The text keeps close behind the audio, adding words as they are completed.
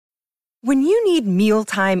When you need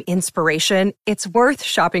mealtime inspiration, it's worth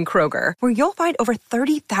shopping Kroger, where you'll find over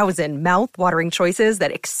 30,000 mouth-watering choices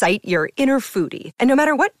that excite your inner foodie. And no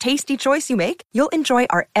matter what tasty choice you make, you'll enjoy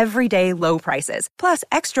our everyday low prices, plus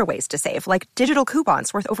extra ways to save, like digital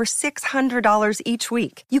coupons worth over $600 each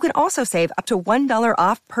week. You can also save up to $1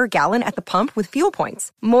 off per gallon at the pump with fuel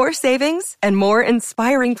points. More savings and more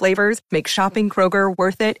inspiring flavors make shopping Kroger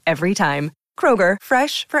worth it every time. Kroger,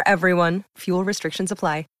 fresh for everyone. Fuel restrictions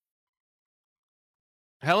apply.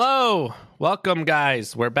 Hello, welcome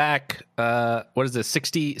guys. We're back. What is this?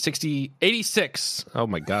 86. Oh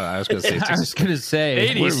my god, I was going to say 60. I was going to say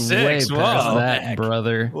 86. We're way past Whoa. that,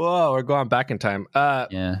 brother. Whoa, we're going back in time.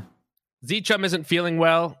 Yeah. Z-Chum isn't feeling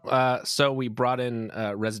well, so we brought in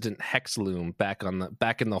resident Hexloom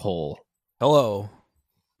back in the hole. Hello.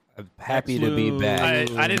 I'm happy to be back.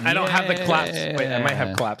 I don't have the claps. Wait, I might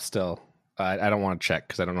have claps still. I don't want to check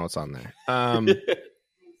because I don't know what's on there.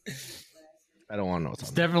 I don't want to know what's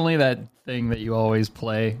It's on there. definitely that thing that you always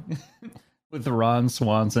play with Ron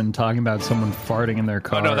Swanson talking about someone farting in their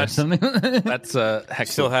car or something. That's I Hexloom.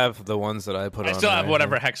 still have the ones that I put on. I still have there.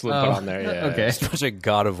 whatever Hexloom put on there. Yeah. Okay. It's a bunch of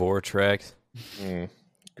God of War tracks. Great.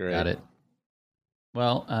 Got it.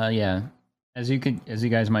 Well, yeah. As you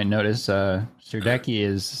guys might notice, Serdeki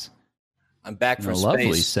is I'm back in from a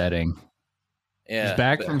lovely space. setting. Yeah, He's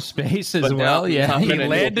back from space as but well. now- Yeah. now He I'm in a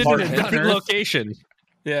landed new in a apartment. different location.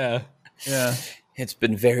 Yeah. Yeah. It's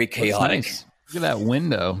been very Looks chaotic. nice. Look at that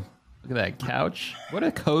window. Look at that couch. What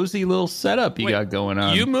a cozy little setup you Wait, got going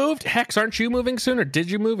on. You moved? Hex, aren't you moving soon, or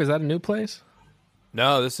did you move? Is that a new place?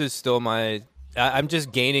 No, this is still my. I'm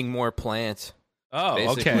just gaining more plants. Oh,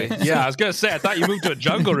 Basically. okay. Yeah, I was gonna say I thought you moved to a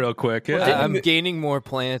jungle real quick. Yeah. I'm gaining more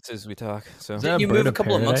plants as we talk. So Is that You bird moved a of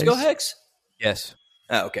couple of months ago, paradise? Hex? yes.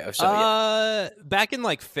 Oh, okay. So, yeah. Back in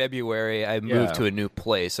like February, I moved to a new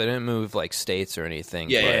place. I didn't move like states or anything.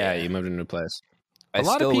 Yeah, but Yeah, you moved to a new place. I A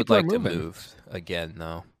lot of still would people are like to moving. move again,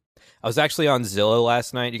 though. I was actually on Zillow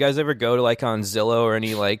last night. You guys ever go to like on Zillow or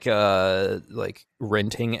any like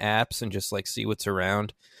renting apps and just like see what's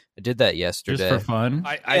around? I did that yesterday. Just for fun.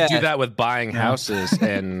 I do Yeah. that with buying Yeah. houses,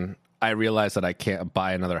 and I realized that I can't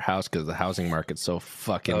buy another house because the housing market's so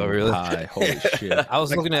fucking Oh, really? high. Holy shit! I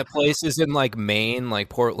was looking at places in like Maine, like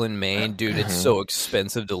Portland, Maine. Dude, it's so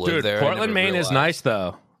expensive to live Dude, there. I Portland, never Maine is realized. nice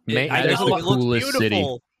though. Maine, That is there's a the lot- It looks coolest city.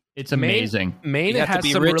 beautiful. It's amazing. Maine You have to has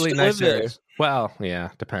be some rich really to nice live there. areas. Well, yeah,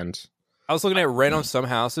 depends. I was looking at rent on some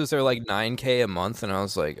houses. They're like $9K a month, and I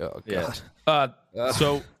was like, oh Yeah. god.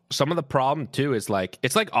 So some of the problem too is like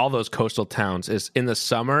it's like all those coastal towns is in the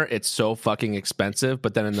summer it's so fucking expensive,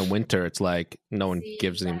 but then in the winter it's like no one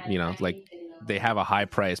gives any, like they have a high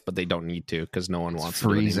price but they don't need to because no one wants to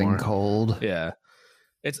do it Freezing anymore. cold. Yeah.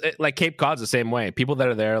 Like Cape Cod's the same way. People that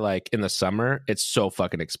are there like in the summer, it's so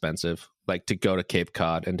fucking expensive. Like to go to Cape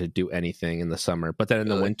Cod and to do anything in the summer. But then in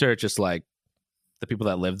the Really? winter, it's just like the people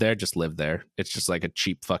that live there just live there. It's just like a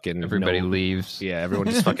cheap fucking Everybody leaves. Yeah, everyone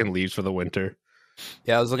just fucking leaves for the winter.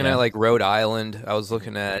 Yeah, I was looking Yeah. at like Rhode Island. I was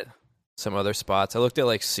looking at some other spots. I looked at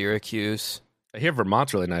like Syracuse. I hear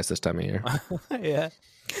Vermont's really nice this time of year. Yeah.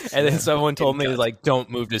 And then someone told me like, don't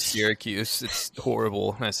move to Syracuse. It's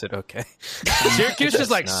horrible. And I said, okay. Syracuse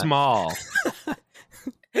is like not. small.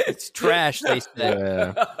 It's trash, they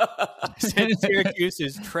said. Yeah. Syracuse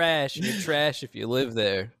is trash, and you're trash if you live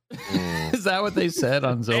there. Is that what they said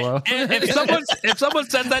on Zillow? if someone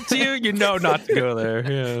said that to you, you know not to go there.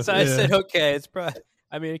 Yeah. So I said, okay, it's probably,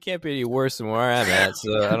 I mean, it can't be any worse than where I'm at,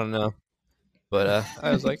 so I don't know. But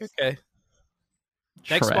I was like, okay.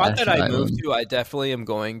 Next spot that I moved to, I definitely am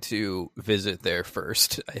going to visit there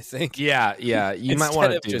first, I think. Yeah. You might Instead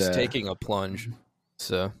want to of do just that. taking a plunge.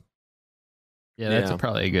 So Yeah, that's Yeah.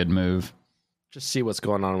 probably a good move. Just see what's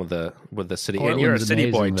going on with the city. And Portland's you're a city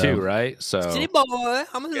boy amazing, too, though. right? So city boy,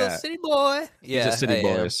 I'm a little Yeah. city boy. Yeah, he's a city I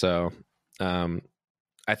boy. am. So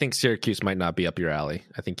I think Syracuse might not be up your alley.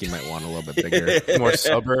 I think you might want a little bit bigger. More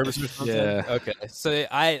suburbs or something. Yeah. Okay. So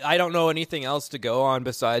I don't know anything else to go on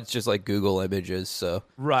besides just like Google images. So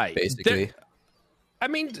Right. basically, I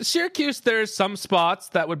mean, Syracuse, there's some spots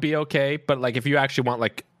that would be okay, but like if you actually want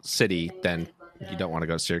like city, then you don't want to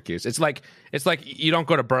go to Syracuse. It's like you don't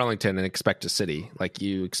go to Burlington and expect a city. Like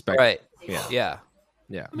you expect right? Yeah. Yeah.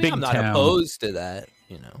 Yeah. I mean, Big I'm not town. opposed to that,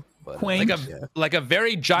 But Quaint. Like a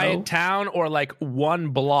very giant No. town or like one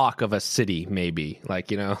block of a city, maybe. Like,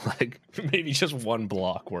 like maybe just one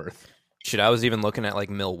block worth. shit, I was even looking at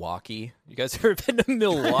like Milwaukee. You guys ever been to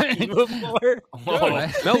Milwaukee before?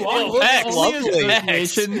 Milwaukee. Hex. Only Lovely.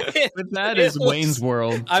 association with that is Wayne's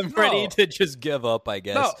World. I'm ready No. to just give up, I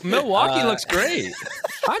guess. No, Milwaukee looks great.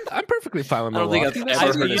 I'm perfectly fine with I don't think Milwaukee. I've That's ever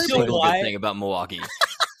I heard mean, a you know single why? good thing about Milwaukee.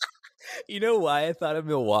 You know why I thought of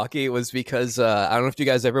Milwaukee? It was because I don't know if you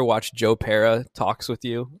guys ever watched Joe Pera Talks with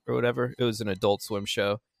You or whatever. It was an Adult Swim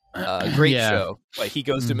show. Great show. But he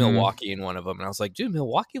goes to Milwaukee in one of them. And I was like, dude,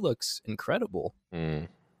 Milwaukee looks incredible. And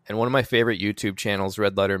one of my favorite YouTube channels,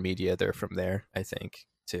 Red Letter Media, they're from there, I think,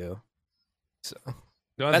 too. So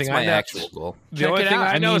that's my actual goal. The only thing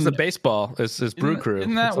I know is the baseball is Brew Crew.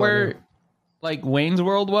 Isn't that where like Wayne's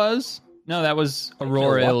World was? No, that was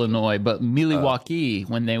Aurora, Illinois. But Milwaukee,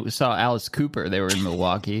 when they saw Alice Cooper, they were in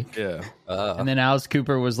Milwaukee. Yeah. And then Alice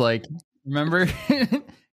Cooper was like, remember?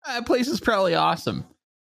 That place is probably awesome.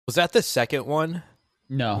 Was that the second one?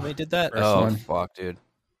 No. When they did that? First one. Fuck, dude.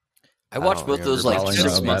 I watched both those like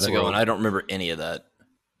 6 months ago, and I don't remember any of that.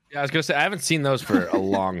 Yeah, I was gonna say I haven't seen those for a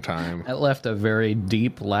long time. That left a very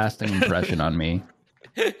deep, lasting impression on me.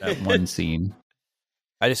 That one scene.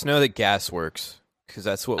 I just know that Gasworks, because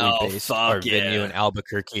that's what we based our venue in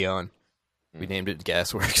Albuquerque on. We named it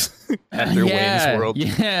Gasworks after Wayne's World.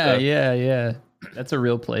 Yeah. That's a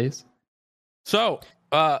real place. So,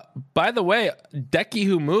 by the way, Decky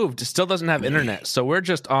Who Moved still doesn't have internet, so we're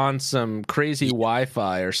just on some crazy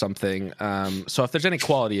Wi-Fi or something. So if there's any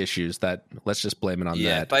quality issues, let's just blame it on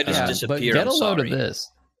that. If I just disappear, but get I'm a load sorry. of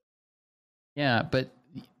this. Yeah, but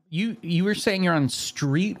you were saying you're on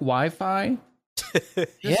street Wi-Fi?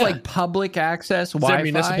 Just like public access Is Wi-Fi? there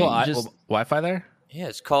municipal Wi-Fi there? Yeah,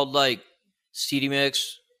 it's called like CD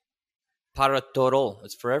Mix para todo.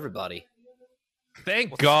 It's for everybody.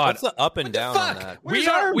 Thank God. What's the up and down on that? We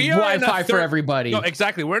are Wi-Fi for everybody. No,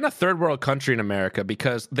 exactly. We're in a third world country in America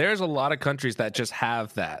because there's a lot of countries that just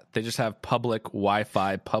have that. They just have public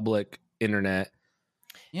Wi-Fi, public internet.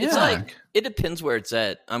 Yeah. It's like it depends where it's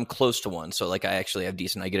at. I'm close to one, so like I actually have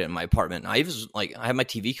decent. I get it in my apartment. I have my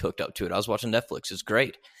TV hooked up to it. I was watching Netflix. It's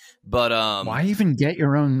great, but why even get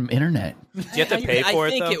your own internet? Do you have to pay for it?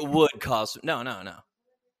 I think though? it would cost. No.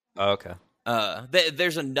 Oh, okay.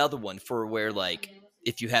 There's another one for where like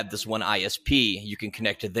if you have this one ISP, you can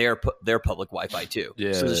connect to their public Wi-Fi too.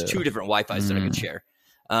 Yeah. So there's two different Wi-Fis that I can share.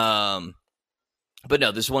 But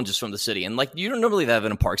no, this one just from the city, and like you don't normally have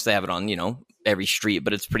it in parks. They have it on every street,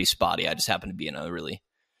 but it's pretty spotty. I just happen to be in a really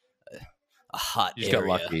a hot You just area.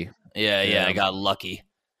 got lucky. Yeah, I got lucky.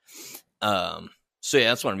 So yeah,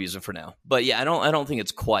 that's what I'm using for now. But yeah, I don't think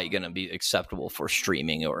it's quite gonna be acceptable for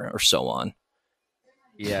streaming or so on.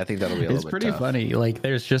 Yeah, I think that'll be a little It's bit pretty tough. funny. Like,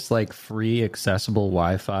 there's just like free accessible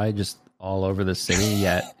Wi-Fi just all over the city.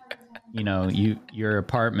 Yet, your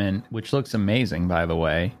apartment, which looks amazing, by the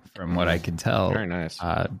way, from what I could tell, Very nice.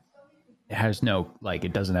 it has no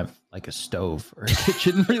it doesn't have like a stove or a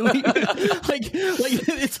kitchen really.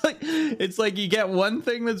 it's like you get one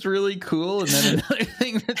thing that's really cool and then another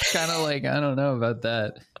thing that's kind of like I don't know about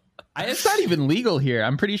that. It's not even legal here.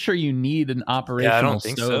 I'm pretty sure you need an operational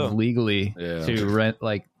stove legally to rent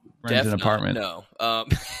an apartment. No.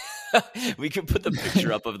 We can put the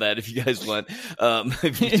picture up of that if you guys want.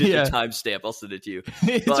 If you did the timestamp, I'll send it to you.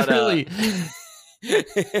 It's really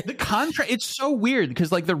the contract. It's so weird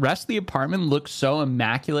because like the rest of the apartment looks so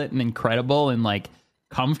immaculate and incredible and like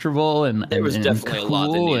comfortable and there was definitely cool a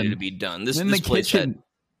lot that needed to be done. This place kitchen.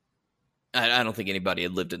 I don't think anybody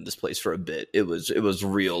had lived in this place for a bit. It was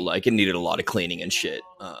real. Like it needed a lot of cleaning and shit.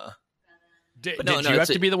 Did you have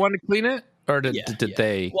to be the one to clean it, or did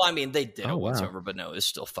they? Well, I mean, they did once wow. over, but no, it's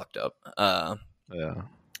still fucked up. Yeah.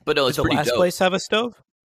 But no, it's Did the pretty last dope. place have a stove?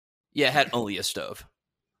 Yeah, it had only a stove.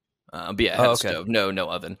 But yeah, it had a stove. No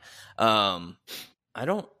oven. I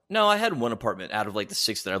had one apartment out of like the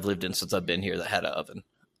 6 that I've lived in since I've been here that had an oven.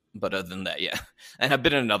 But other than that, yeah. And I've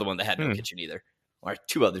been in another one that had no kitchen either. Or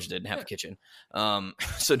 2 others didn't have a kitchen.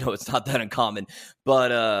 So no, it's not that uncommon.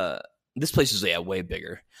 But this place is way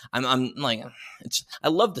bigger. I'm like, I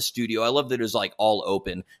love the studio. I love that it's like all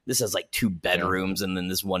open. This has like 2 bedrooms and then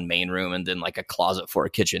this one main room and then like a closet for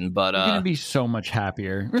a kitchen. But you're gonna be so much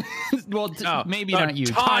happier. Well, maybe not you.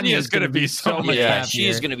 Tanya's gonna be so much happier.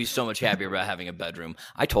 She's gonna be so much happier about having a bedroom.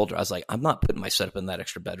 I told her, I was like, I'm not putting my setup in that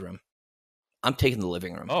extra bedroom. I'm taking the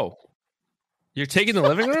living room. Oh, you're taking the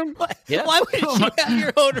living room? Yeah. Why would you have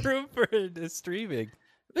your own room for the streaming?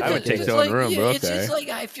 I would take It's the own room, but okay. It's like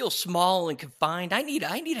I feel small and confined. I need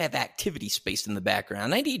to have activity space in the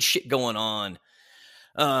background. I need shit going on.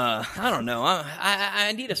 I don't know.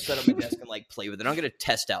 I need to set up my desk and like play with it. I'm gonna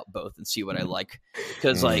test out both and see what I like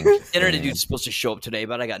because like Internet Dude's supposed to show up today,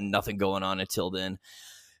 but I got nothing going on until then.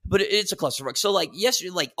 But it's a clusterfuck. So like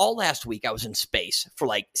yesterday, like all last week, I was in space for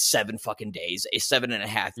like 7 fucking days,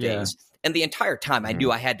 7.5 days. And the entire time I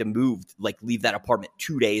knew I had to leave that apartment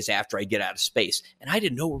 2 days after I get out of space. And I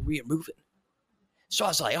didn't know where we were moving. So I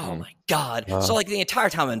was like, oh my God. So like the entire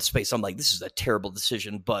time I'm in space, I'm like, this is a terrible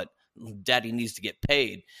decision. But Daddy needs to get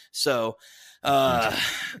paid. So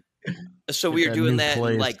so we were doing that.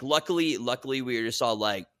 And, like, luckily we were just all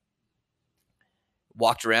like,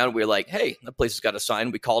 walked around. We were like, hey, that place has got a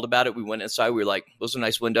sign. We called about it. We went inside. We were like, those are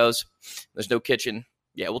nice windows. There's no kitchen.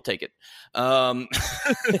 Yeah, we'll take it.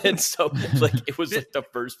 And so like it was like the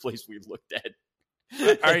first place we looked at.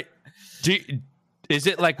 All right. Is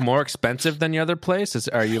it like more expensive than the other place?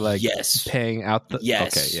 Are you like paying out the?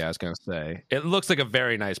 Yes. Okay. Yeah, I was gonna say it looks like a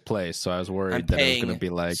very nice place, so I was worried that it was gonna be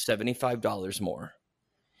like $75 more,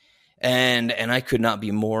 and I could not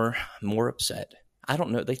be more upset. I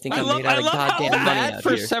don't know. They think I'm made out of goddamn money out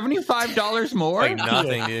for here. $75 more. Like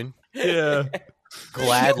nothing, dude. Yeah.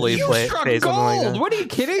 Gladly pay something like that. What are you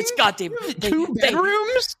kidding? It's goddamn two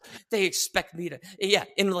bedrooms. They expect me to,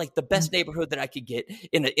 in like the best neighborhood that I could get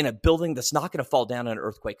in a building that's not going to fall down in an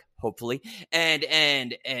earthquake, hopefully. And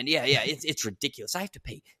it's ridiculous. I have to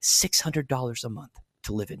pay $600 a month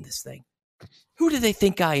to live in this thing. Who do they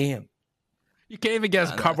think I am? You can't even get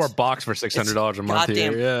a cardboard box for $600 a month.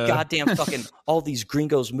 Goddamn fucking all these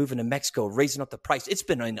gringos moving to Mexico, raising up the price. It's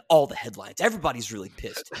been in all the headlines. Everybody's really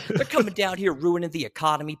pissed. They're coming down here, ruining the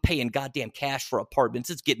economy, paying goddamn cash for apartments.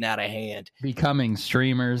 It's getting out of hand. Becoming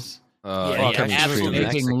streamers. Absolutely.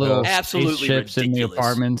 Making little ships in the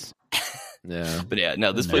apartments. Yeah. But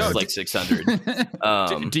this place is like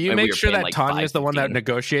 600. Do you make sure that Tanya's the one that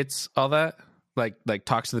negotiates all that? Like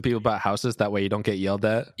talks to the people about houses, that way you don't get yelled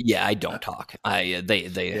at? Yeah, I don't talk. I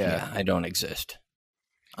don't exist.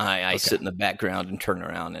 I sit in the background and turn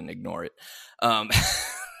around and ignore it. Primarily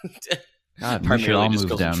just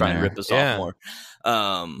because I'm trying to rip us off more.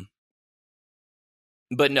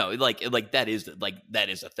 But no, like that is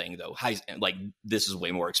a thing though. Like this is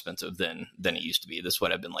way more expensive than it used to be. This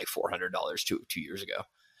would have been like $400 two years ago.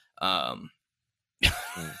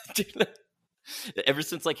 Ever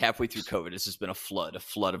since like halfway through COVID, it's just been a flood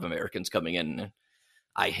of Americans coming in. And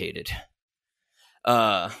I hate it.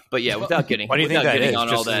 But yeah, without getting why do you think that is? On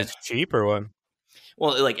just all that, it's cheap or what?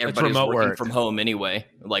 Well, like everybody's working from home anyway.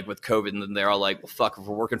 Like with COVID, and then they're all like, "Well, fuck, if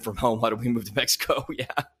we're working from home, why don't we move to Mexico?" Yeah,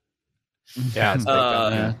 it's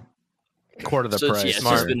quarter the price. It's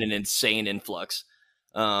just been an insane influx.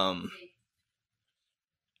 Yeah,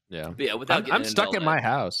 without I'm stuck in my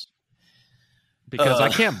house. Because I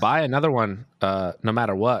can't buy another one no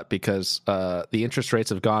matter what, because the interest rates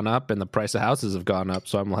have gone up and the price of houses have gone up.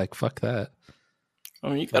 So I'm like, fuck that. I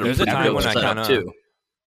mean, you got There's a time when I kind of too.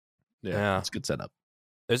 Yeah, it's a good setup.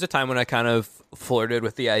 There's a time when I kind of flirted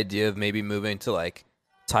with the idea of maybe moving to like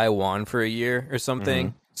Taiwan for a year or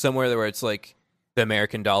something, somewhere where it's like the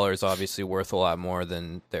American dollar is obviously worth a lot more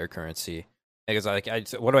than their currency. Because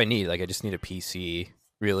what do I need? Like, I just need a PC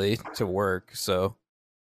really to work. So.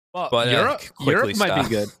 Well, but Europe might be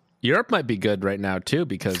good. Europe might be good right now too,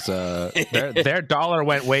 because their dollar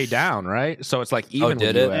went way down, right? So it's like even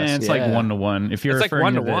with US. And it's like 1-to-1. If you're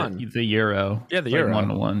referring to the euro, the euro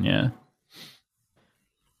 1-to-1, yeah.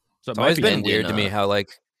 So it's always been weird to me how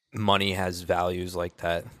like money has values like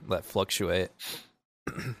that fluctuate.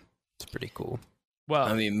 It's pretty cool. Well,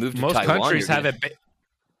 I mean, most Taiwan, countries have it.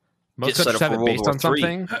 Most countries have it based on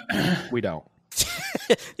something. We don't.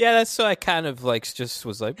 Yeah, that's so I kind of like just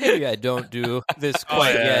was like, maybe I don't do this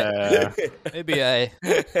quite yet. Maybe I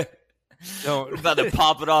don't. We're about to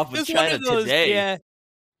pop it off with China today. Yeah,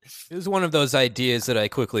 it was one of those ideas that I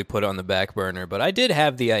quickly put on the back burner, but I did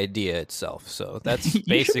have the idea itself, so that's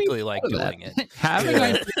basically like doing it. Having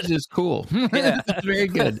ideas is cool. Yeah, it's very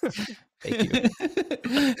good. Thank you.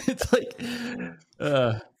 It's like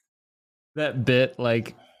that bit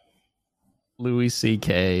like. Louis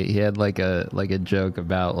C.K. He had like a joke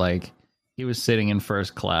about like he was sitting in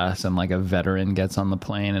first class and like a veteran gets on the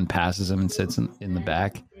plane and passes him and sits in the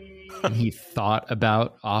back, and he thought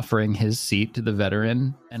about offering his seat to the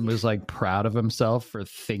veteran and was like proud of himself for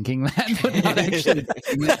thinking that, but not actually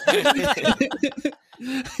doing it.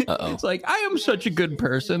 It's like, I am such a good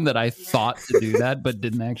person that I thought to do that but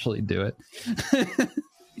didn't actually do it.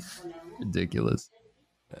 Ridiculous.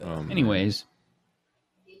 Anyways,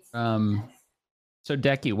 so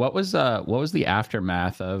Decky, what was the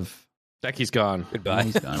aftermath of? Decky's gone. Goodbye.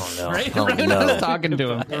 He's gone. Oh no! Right? Oh no! Talking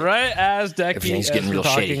to him. Right as Decky, everything's getting real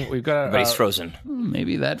shady. We've got everybody's frozen.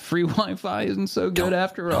 Maybe that free Wi-Fi isn't so good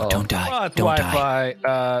after all. Don't die. Well, don't Wi-Fi.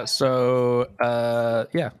 Die. Just no.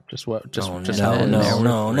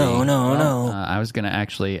 I was gonna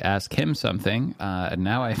actually ask him something, and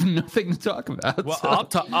now I have nothing to talk about. Well,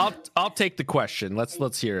 so. I'll take the question.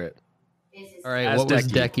 Let's hear it. All right, what was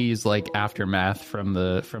Decky's like aftermath from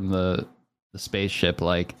the spaceship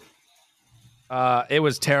like? It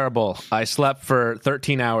was terrible. I slept for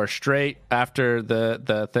 13 hours straight after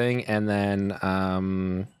the thing, and then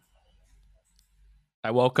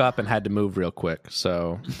I woke up and had to move real quick,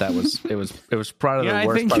 so that was it was probably the worst part of my life.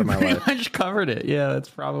 I think you pretty much covered it. Yeah, that's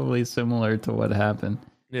probably similar to what happened.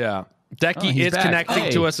 Yeah, Decky is back. Connecting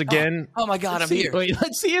to us again. Oh my God, I'm here. Wait,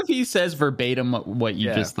 let's see if he says verbatim what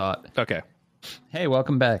you just thought. Okay. Hey,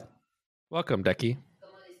 welcome back. Welcome, Decky.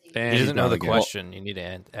 And he doesn't know the question. You need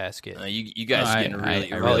to ask it. You guys are getting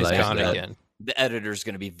really. He's gone again. The editor's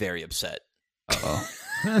going to be very upset. Uh-oh.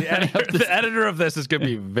 the editor of this is going to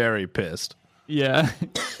be very pissed. Yeah.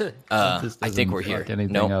 I think we're here.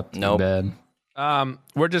 Nope. Bad.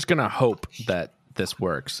 We're just going to hope that this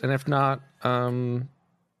works. And if not,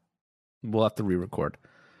 we'll have to re-record.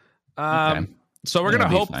 Okay. So we're going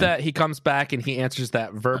to hope that he comes back and he answers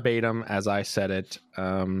that verbatim as I said it.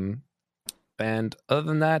 And other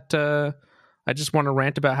than that, I just want to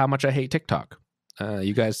rant about how much I hate TikTok.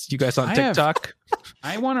 You guys on TikTok?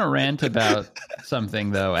 I want to rant about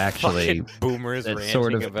something though. Actually, boomers that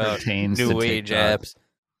sort of about pertains new to age TikTok. apps.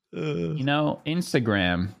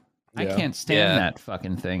 Instagram. I can't stand that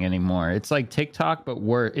fucking thing anymore. It's like TikTok, but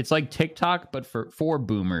it's like TikTok, but for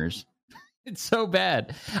boomers. It's so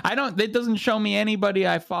bad. It doesn't show me anybody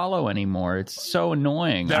I follow anymore. It's so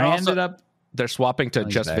annoying. They're swapping to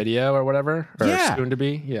just video or whatever, or soon to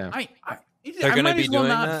be. Yeah. I might as well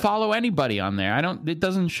not follow anybody on there. It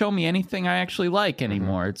doesn't show me anything I actually like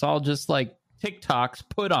anymore. It's all just like TikToks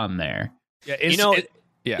put on there. Yeah,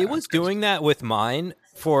 it was doing that with mine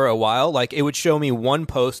for a while. Like it would show me one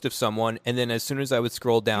post of someone, and then as soon as I would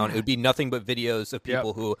scroll down, it would be nothing but videos of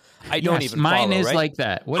people who I don't even follow. Mine is right? like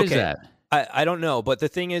that. What is that? I don't know, but the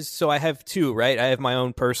thing is, so I have two, right? I have my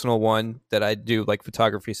own personal one that I do like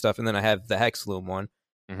photography stuff, and then I have the Hexloom one.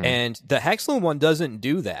 Mm-hmm. And the Hexloom one doesn't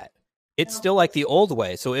do that. It's still like the old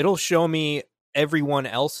way. So it'll show me everyone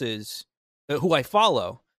else's who I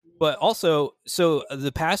follow. But also, so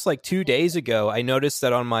the past like 2 days ago, I noticed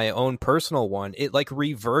that on my own personal one, it like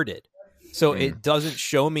reverted. So it doesn't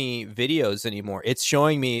show me videos anymore. It's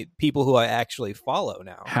showing me people who I actually follow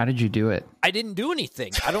now. How did you do it? I didn't do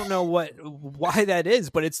anything. I don't know why that is,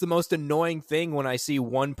 but it's the most annoying thing when I see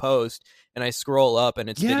one post and I scroll up and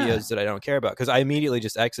it's videos that I don't care about because I immediately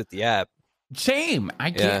just exit the app. Same.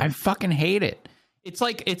 I can't. I fucking hate it. It's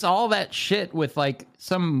like it's all that shit with like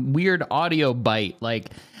some weird audio bite,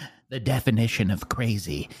 like the definition of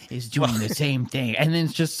crazy is doing the same thing, and then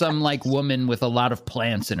it's just some like woman with a lot of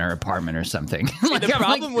plants in her apartment or something. Like, the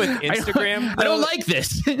problem with Instagram, I don't like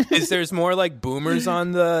this. Is there's more like boomers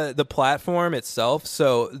on the platform itself,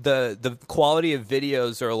 so the quality of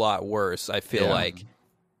videos are a lot worse. I feel like.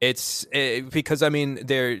 It's because I mean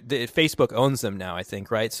Facebook owns them now, I think,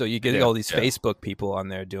 right? So you get all these Facebook people on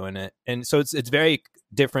there doing it, and so it's very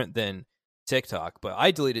different than TikTok. But I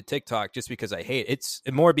deleted TikTok just because I hate it. It's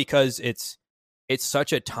more because it's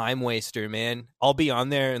such a time waster, man. I'll be on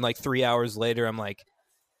there and like 3 hours later, I'm like,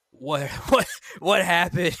 what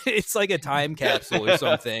happened? It's like a time capsule or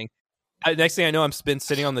something. Next thing I know, I'm been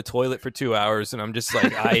sitting on the toilet for 2 hours, and I'm just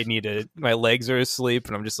like, my legs are asleep,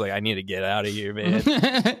 and I'm just like, I need to get out of here, man.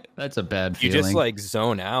 That's a bad feeling. You just like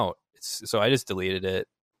zone out. So I just deleted it.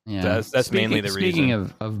 Yeah, that's mainly the reason. Speaking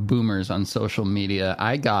of boomers on social media,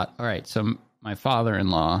 all right. So my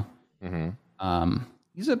father-in-law,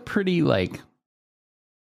 he's a pretty like,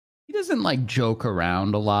 he doesn't like joke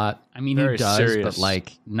around a lot. I mean, he does, serious. But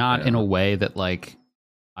like not in a way that like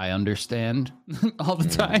I understand all the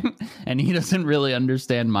time, and he doesn't really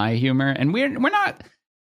understand my humor. And we're not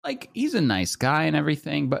like, he's a nice guy and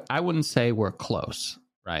everything, but I wouldn't say we're close,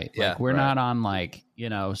 right? Like we're not on like,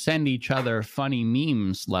 send each other funny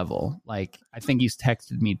memes level. Like I think he's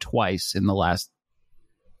texted me twice in the last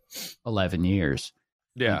 11 years.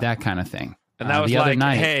 Yeah, like that kind of thing. And that was like,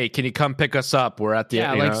 hey, can you come pick us up? We're at the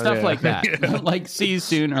stuff like that. Like see you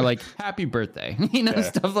soon, or like happy birthday,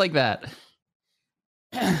 stuff like that.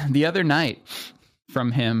 The other night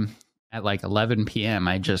from him at like 11 p.m.,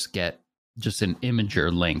 I just get an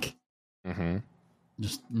Imager link. Mm-hmm.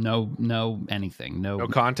 Just no anything. No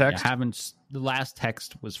context? The last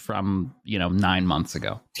text was from, 9 months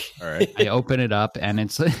ago. All right. I open it up and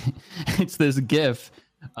it's this GIF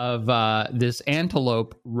of this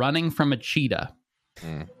antelope running from a cheetah.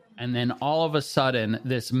 Mm. And then all of a sudden,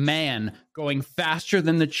 this man going faster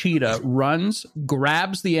than the cheetah runs,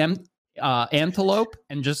 grabs the antelope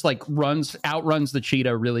and just like outruns the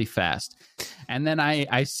cheetah really fast. And then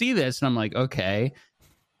I see this and I'm like, okay.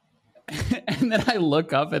 And then I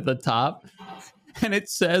look up at the top and it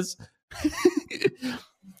says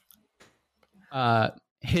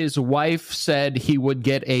his wife said he would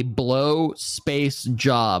get a blow space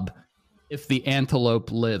job if the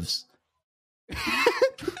antelope lives.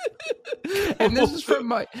 And this is from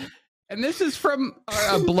And this is from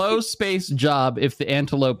a blow space job if the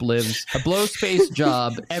antelope lives. A blow space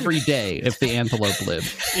job every day if the antelope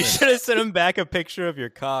lives. You should have sent him back a picture of your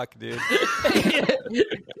cock, dude. I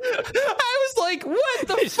was like, what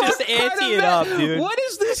the fuck? Just ante it up, dude. What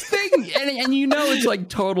is this thing? And you know it's like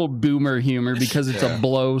total boomer humor because it's a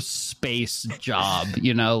blow space job,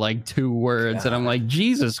 you know, like 2 words. And I'm like,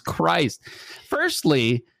 Jesus Christ.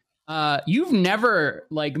 Firstly, you've never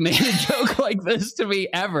like made a joke like this to me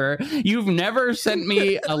ever. You've never sent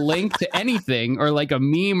me a link to anything or like a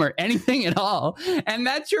meme or anything at all. And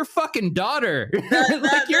that's your fucking daughter.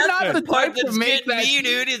 Like you're not the type to make that. Me,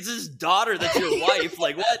 dude, it's his daughter. That's your wife.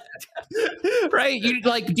 Like what? Right? You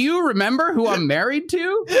like? Do you remember who I'm married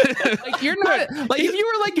to? Like you're not. Like if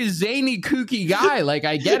you were like a zany, kooky guy, like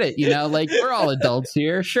I get it. You know, like we're all adults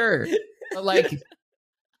here, sure. But like.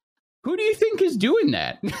 Who do you think is doing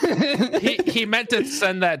that? he meant to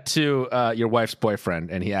send that to your wife's boyfriend,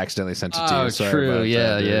 and he accidentally sent it to you. Oh, true.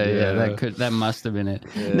 Yeah. That must have been it.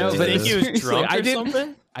 Yeah. No, but you think he was drunk or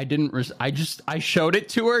something? I showed it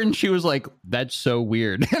to her, and she was like, "That's so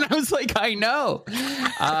weird," and I was like, "I know."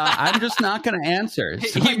 I'm just not going to answer.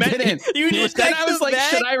 So I didn't. Then I was like, back?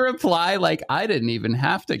 Should I reply? Like, I didn't even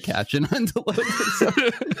have to catch an antelope.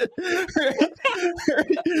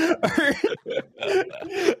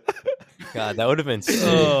 God, that would have been sick.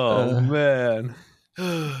 Oh man,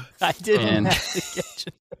 I didn't have to catch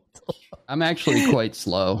an antelope. I'm actually quite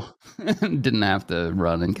slow. Didn't have to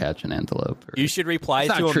run and catch an antelope. You should reply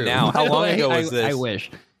to him now. How long ago was this? I wish.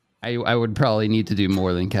 I would probably need to do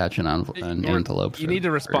more than catch an antelope. You need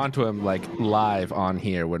to respond to him like live on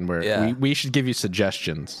here when we should give you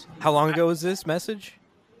suggestions. How long ago was this message?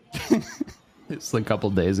 It's a couple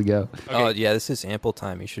days ago. Okay. Oh yeah, this is ample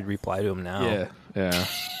time. You should reply to him now. Yeah.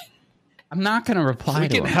 I'm not going to reply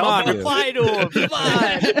to him. Come on, reply to him. Come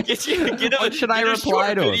on. What should I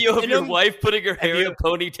reply to him? Video of your wife putting her hair in a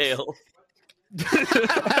ponytail.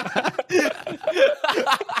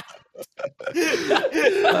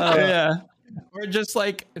 Yeah. Or just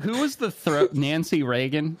like, who was the throat? Nancy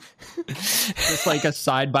Reagan? Just like a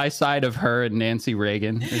side-by-side of her and Nancy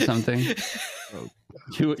Reagan or something.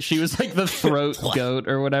 She was like the throat goat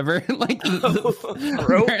or whatever. Like the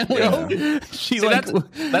throat goat. See,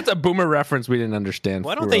 that's a boomer reference we didn't understand.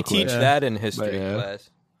 Why don't they teach that in history class?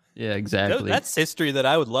 Yeah, exactly. That's history that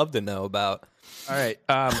I would love to know about. All right.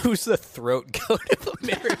 Who's the throat goat of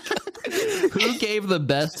America? Who gave the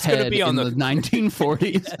best head in the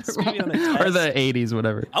 1940s or the 80s,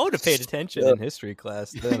 whatever? I would have paid attention in history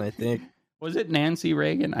class then, I think. Was it Nancy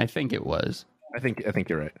Reagan? I think it was. I think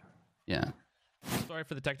you're right. Yeah. Sorry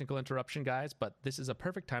for the technical interruption, guys, but this is a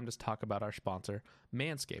perfect time to talk about our sponsor,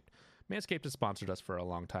 Manscaped. Manscaped has sponsored us for a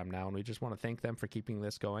long time now, and we just want to thank them for keeping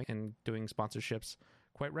this going and doing sponsorships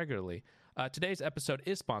quite regularly. Today's episode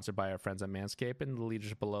is sponsored by our friends at Manscaped and the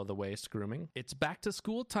leaders below the waist grooming. It's back to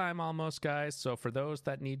school time almost, guys, so for those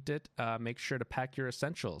that need it, make sure to pack your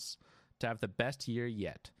essentials to have the best year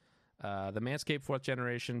yet. The Manscaped 4th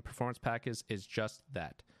Generation Performance Package is just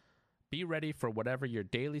that. Be ready for whatever your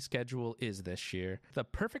daily schedule is this year. The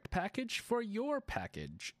perfect package for your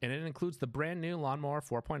package. And it includes the brand new Lawnmower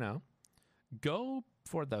 4.0. Go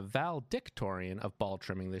for the valedictorian of ball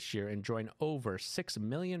trimming this year and join over 6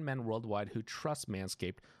 million men worldwide who trust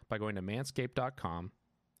Manscaped by going to manscaped.com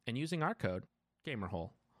and using our code,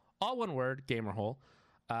 GAMERHOLE. All one word, GAMERHOLE.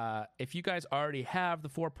 If you guys already have the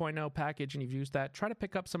 4.0 package and you've used that, try to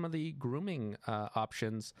pick up some of the grooming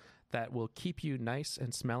options that will keep you nice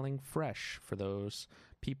and smelling fresh for those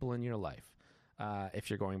people in your life. If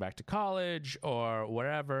you're going back to college or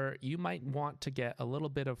wherever, you might want to get a little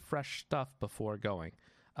bit of fresh stuff before going.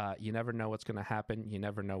 You never know what's going to happen. You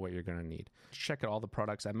never know what you're going to need. Check out all the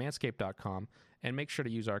products at manscaped.com and make sure to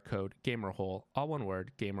use our code GAMERHOLE, all one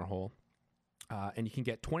word, GAMERHOLE. And you can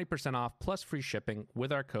get 20% off plus free shipping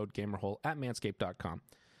with our code GAMERHOLE at manscaped.com.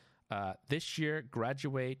 This year,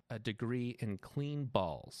 graduate a degree in clean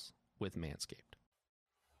balls with Manscaped.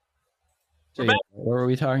 So, what were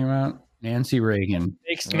we talking about? Nancy Reagan.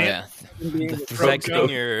 Sexting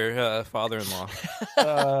your father-in-law.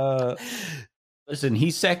 Listen, he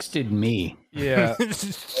sexted me. Yeah.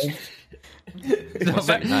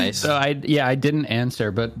 Nice. So I didn't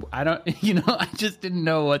answer, but I don't, I just didn't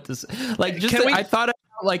know what to say. Like, I thought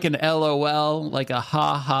about like an LOL, like a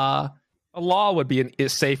ha ha. A law would be a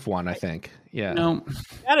safe one, I think. Yeah. You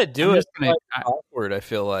gotta do it. Awkward, I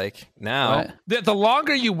feel like now. The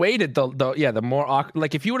longer you waited, the more awkward.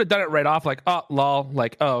 Like if you would have done it right off, like lol,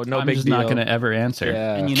 like no I'm big just deal. not gonna ever answer.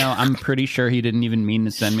 Yeah. And I'm pretty sure he didn't even mean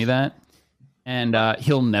to send me that. And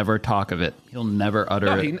he'll never talk of it. He'll never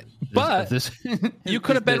utter it. But you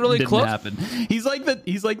could have been really close. Happen. He's like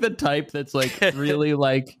the type that's like really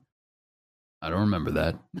like, I don't remember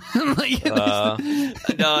that.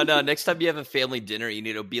 No. Next time you have a family dinner, you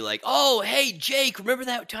need to be like, "Oh, hey, Jake, remember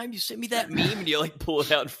that time you sent me that meme?" And you like pull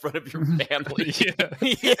it out in front of your family.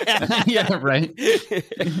 Yeah, right.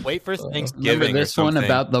 Wait for Thanksgiving. Remember this one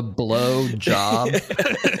about the blow job.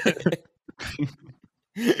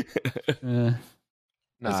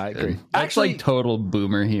 I agree. That's like total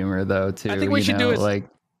boomer humor, though. Too. I think we should do it like.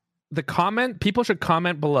 The comment, people should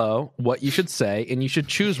comment below what you should say, and you should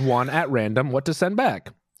choose one at random what to send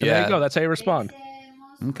back. And there you go. That's how you respond.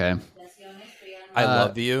 Okay. I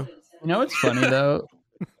love you. You know what's funny though?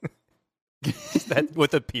 That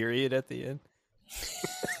with a period at the end.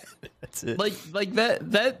 That's it. Like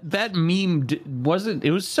that meme wasn't.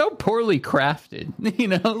 It was so poorly crafted. You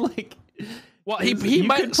know, like. Well, he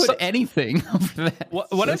might put anything over that.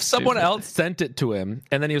 What if someone else sent it to him,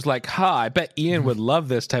 and then he was like, I bet Ian would love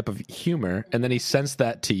this type of humor, and then he sends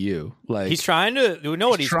that to you. Like he's trying to, you know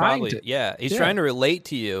what he's trying to relate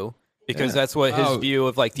to you because that's what his view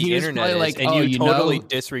of like the internet is, like, and you totally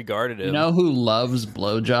disregarded him. You know who loves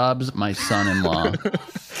blowjobs? My son-in-law.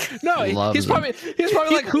 No, he's probably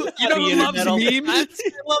like, who loves memes?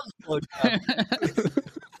 He loves blowjobs.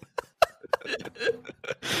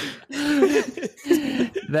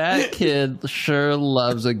 That kid sure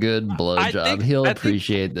loves a good blowjob. He'll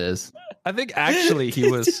appreciate this. I think actually he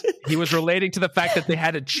was relating to the fact that they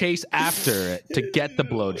had to chase after it to get the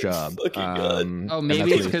blowjob.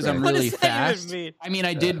 Maybe it's because I'm really fast. I mean,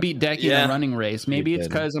 I did beat Decky in a running race. Maybe it's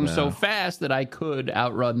because I'm so fast that I could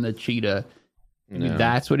outrun the cheetah. Maybe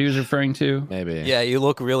that's what he was referring to. Maybe. Yeah, you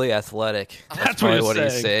look really athletic. That's probably what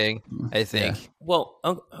he's saying, I think. Yeah. Well,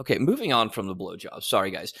 okay, moving on from the blowjob.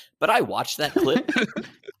 Sorry, guys. But I watched that clip.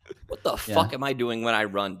 What the fuck am I doing when I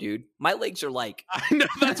run, dude? My legs are like... I know,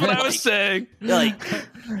 that's what I was saying. Like,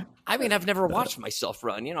 I mean, I've never watched myself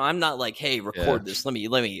run. You know, I'm not like, hey, record this. Let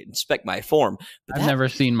me inspect my form. But I've never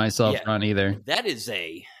seen myself run either. That is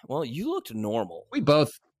well, you looked normal. We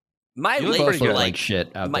both... My legs were like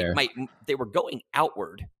shit out there. They were going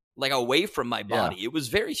outward, like away from my body. Yeah. It was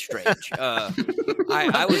very strange.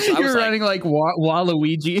 I was running like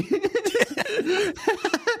Waluigi.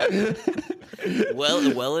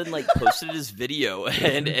 Wellen like posted his video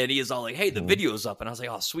and he is all like, "Hey, the video's up," and I was like,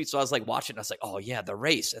 "Oh, sweet." So I was like watching. I was like, "Oh yeah, the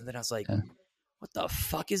race," and then I was like, "What the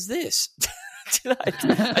fuck is this?"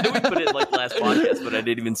 I know we put it in like last podcast, but I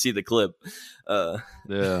didn't even see the clip.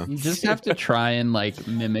 You just have to try and like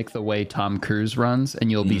mimic the way Tom Cruise runs, and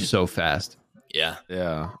you'll be so fast.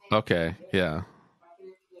 Yeah. Okay. Yeah.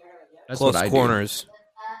 That's close what I corners.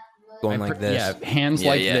 Going like this. Yeah, hands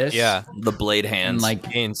like this. Yeah, the blade hands. And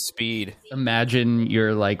like in speed. Imagine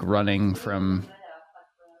you're like running from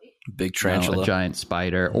big tarantula, a giant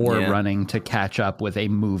spider, or running to catch up with a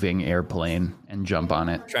moving airplane and jump on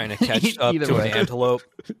it. Trying to catch up to an antelope.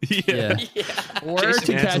 Or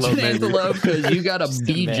to catch an antelope because you got a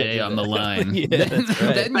BJ on the line. That's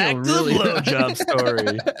right. Then Back to the blowjob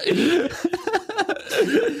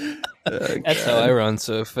story. That's how I run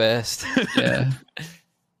so fast. Yeah.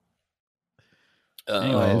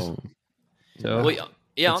 Anyways. So, on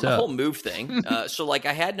the whole move thing. So like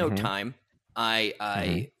I had no time.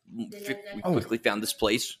 We quickly found this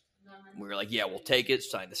place. We were like, yeah, we'll take it,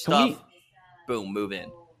 sign the stuff, boom, move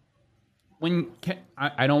in.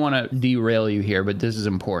 I don't want to derail you here, but this is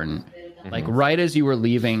important. Like right as you were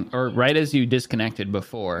leaving, or right as you disconnected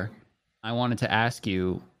before, I wanted to ask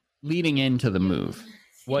you, leading into the move,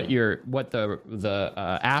 what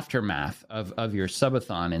the aftermath of your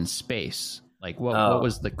subathon in space, like what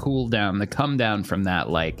was the cool down, the come down from that,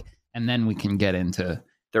 like, and then we can get into.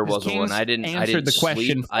 There wasn't one. I didn't the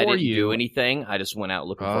question sleep. I didn't do anything. I just went out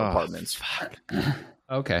looking for apartments.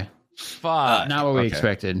 Okay. Not what we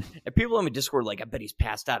expected. And people on my Discord like, I bet he's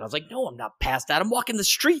passed out. I was like, no, I'm not passed out. I'm walking the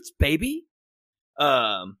streets, baby.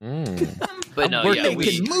 But no, we're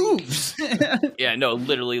making moves.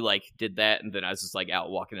 literally like did that, and then I was just like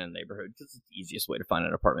out walking in the neighborhood because it's the easiest way to find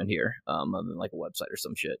an apartment here, other than like a website or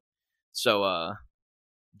some shit. So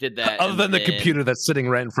did that. Other than the computer that's sitting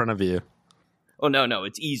right in front of you. Oh, no,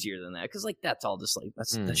 it's easier than that. Because, like, that's all just, like,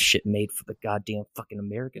 that's the shit made for the goddamn fucking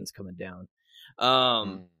Americans coming down.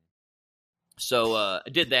 So, I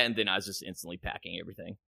did that, and then I was just instantly packing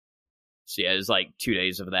everything. So, yeah, it was, like, 2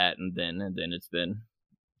 days of that, and then it's been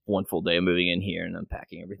one full day of moving in here and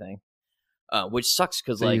unpacking everything. Which sucks,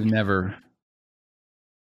 because, like... You've never...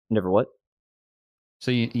 Never what? So,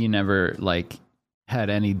 you never, like, had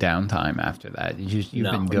any downtime after that? You've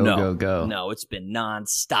been go. No, it's been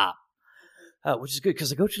nonstop. which is good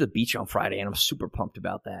because I go to the beach on Friday and I'm super pumped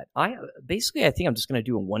about that. I think I'm just going to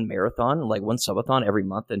do one marathon, like one subathon every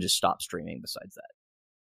month and just stop streaming besides that.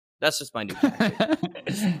 That's just my new tactic.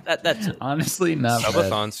 That's it. Honestly, not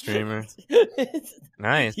subathon bad. Streamer.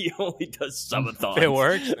 Nice. He only does subathons. If it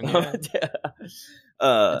works.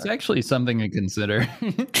 It's actually something to consider.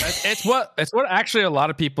 it's what actually a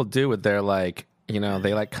lot of people do with their like, you know,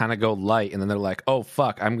 they like kind of go light and then they're like, oh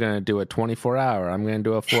fuck, I'm gonna do a 24-hour, I'm gonna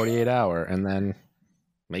do a 48-hour, and then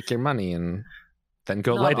make your money and then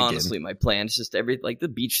go light again. Honestly, my plan is just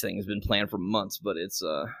the beach thing has been planned for months, but it's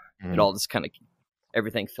it all just kind of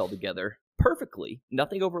everything fell together perfectly.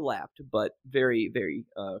 Nothing overlapped, but very, very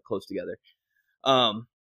close together.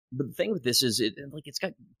 But the thing with this is, it's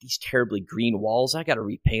got these terribly green walls. I got to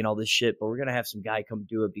repaint all this shit, but we're gonna have some guy come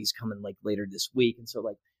do it. He's coming like later this week, and so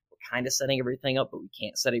like we're kind of setting everything up, but we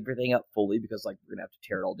can't set everything up fully because like we're gonna have to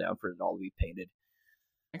tear it all down for it all to be painted.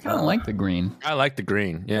 I kind of like the green. I like the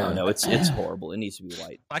green. Yeah, no, it's horrible. It needs to be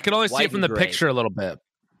white. I can only see it from the picture a little bit,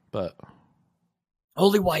 but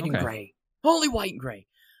only white and gray. Only white and gray.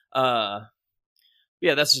 Yeah,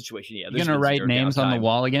 that's the situation. Yeah, you're gonna write names on the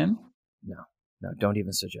wall again? No, don't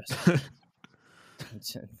even suggest.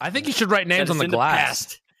 I think you should write names on the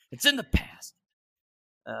glass. It's in the past.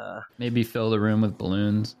 Maybe fill the room with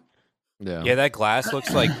balloons. Yeah, that glass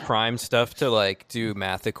looks like prime stuff to like do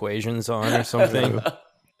math equations on or something.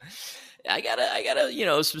 I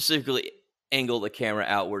gotta, specifically angle the camera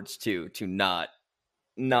outwards to not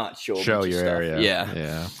show your stuff. area.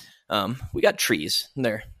 Yeah. We got trees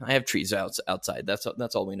there. I have trees outside.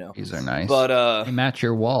 That's all we know. These are nice. But they match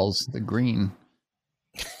your walls, the green.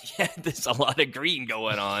 Yeah, there's a lot of green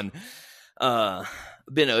going on. But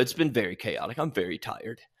no, it's been very chaotic. I'm very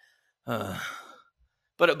tired. But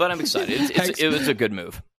I'm excited. It was a good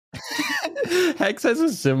move. Hex has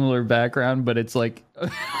a similar background, but it's like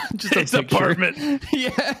just his apartment.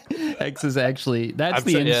 Yeah, Hex is actually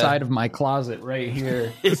the inside of my closet right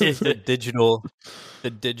here. This is the digital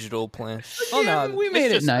plan. Oh no, we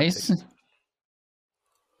made it nice.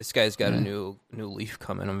 This guy's got a new leaf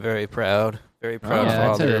coming. I'm very proud. Very proud.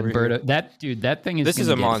 Yeah, that thing is. This is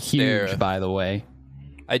a Monstera, huge, by the way.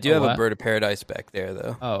 I do have a bird of paradise back there,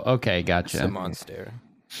 though. Oh, okay, gotcha. It's a Monstera.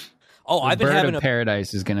 Oh, I've been having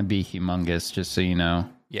paradise is going to be humongous, just so you know.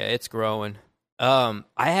 Yeah, it's growing. I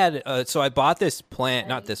had so I bought this plant,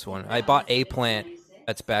 not this one. I bought a plant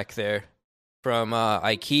that's back there from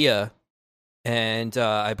IKEA, and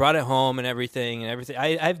I brought it home and everything.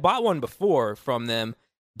 I've bought one before from them,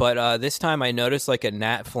 but this time I noticed like a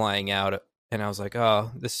gnat flying out, and I was like,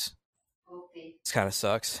 oh, this kind of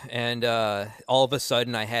sucks. And all of a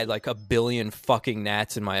sudden I had like 1 billion fucking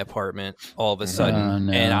gnats in my apartment all of a sudden.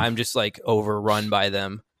 No. And I'm just like overrun by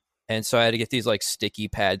them. And so I had to get these like sticky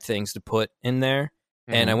pad things to put in there.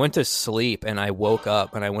 And I went to sleep and I woke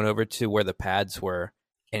up and I went over to where the pads were,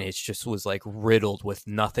 and it just was like riddled with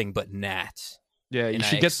nothing but gnats. Yeah, you and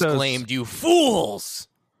should I get exclaimed, "You fools!"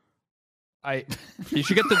 You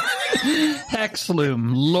should get the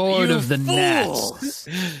Hexloom, Lord you of the fools! Gnats.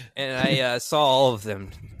 And I saw all of them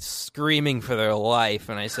screaming for their life,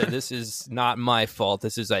 and I said, "This is not my fault.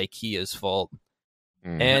 This is IKEA's fault."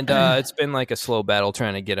 And it's been like a slow battle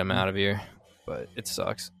trying to get them out of here, but it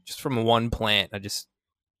sucks. Just from one plant,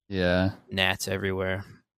 gnats everywhere.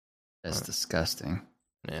 That's disgusting.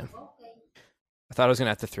 Yeah, I thought I was gonna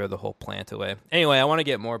have to throw the whole plant away. Anyway, I want to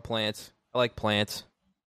get more plants. I like plants.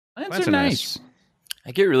 Plants are nice.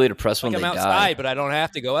 I get really depressed when I'm they outside, die. but I don't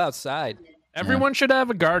have to go outside. Everyone should have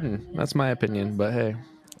a garden. That's my opinion, but hey.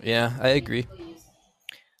 Yeah, I agree.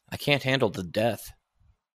 I can't handle the death.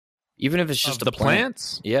 Even if it's just the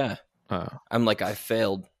plants? Yeah. Oh. I'm like, I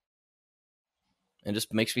failed. It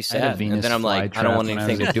just makes me I had a sad. Venus And then I'm like, I don't want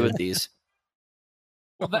anything to do with these.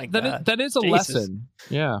 Well, that is a lesson.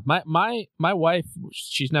 Yeah, my wife,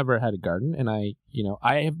 she's never had a garden, and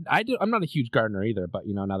I'm not a huge gardener either, but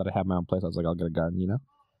now that I have my own place, I was like, I'll get a garden,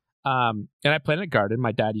 and I planted a garden.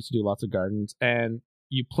 My dad used to do lots of gardens, and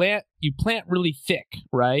you plant really thick,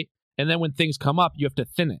 right? And then when things come up, you have to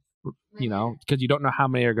thin it, because you don't know how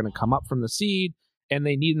many are going to come up from the seed, and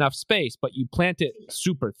they need enough space, but you plant it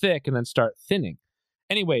super thick and then start thinning.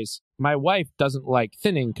 Anyways, my wife doesn't like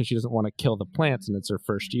thinning because she doesn't want to kill the plants, and it's her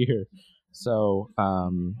first year. So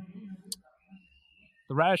the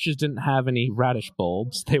radishes didn't have any radish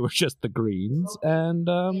bulbs; they were just the greens, and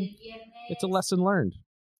it's a lesson learned.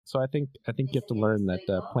 So I think you have to learn that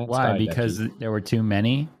plants. Why? Because there were too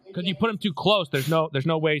many. Because you put them too close, there's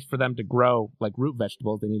no ways for them to grow like root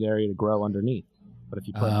vegetables. They need area to grow underneath. But if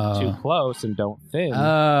you put them too close and don't thin,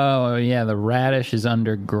 the radish is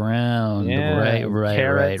underground. Yeah, right,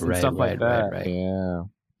 carrots and stuff like that. Right. Yeah.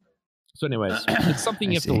 So, anyways, it's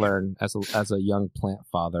something you have to learn as a young plant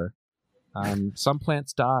father. Some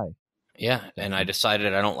plants die. Yeah, and I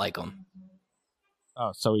decided I don't like them.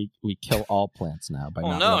 Oh, so we kill all plants now by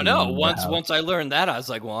no. Once I learned that, I was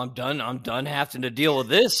like, well, I'm done having to deal with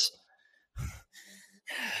this.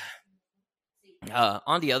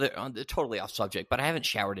 On the totally off subject, but I haven't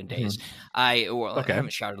showered in days. I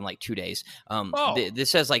haven't showered in like 2 days.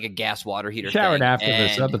 This has like a gas water heater. Showered after the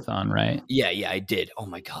subathon, right? Yeah, I did. Oh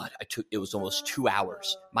my god, it was almost 2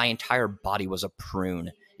 hours. My entire body was a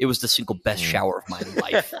prune. It was the single best shower of my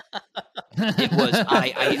life. It was.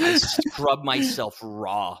 I scrubbed myself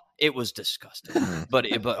raw. It was disgusting, but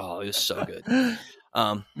it was so good.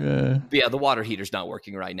 But yeah, the water heater's not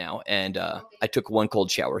working right now, and I took one cold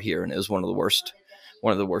shower here, and it was one of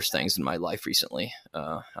the worst things in my life recently.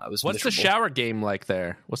 I was. What's the shower game like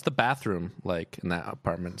there? What's the bathroom like in that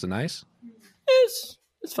apartment? Is it nice?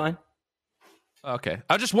 It's fine. Okay,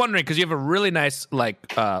 I was just wondering because you have a really nice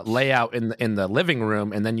layout in the living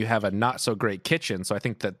room, and then you have a not so great kitchen. So I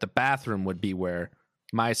think that the bathroom would be where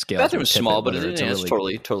my scale. Bathroom is small, but it's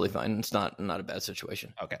totally fine. It's not a bad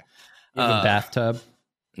situation. Okay. You have a bathtub?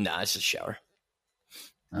 Nah, it's just a shower.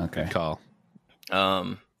 Okay. Call.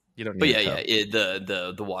 You don't need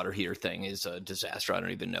the water heater thing is a disaster. I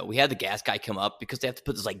don't even know. We had the gas guy come up because they have to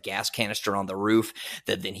put this like gas canister on the roof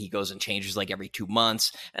that then he goes and changes like every 2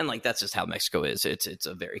 months. And like that's just how Mexico is. It's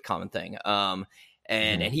a very common thing.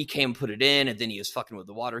 And he came and put it in, and then he was fucking with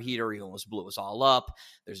the water heater. He almost blew us all up.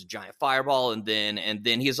 There's a giant fireball, and then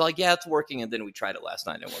he was like, yeah, it's working. And then we tried it last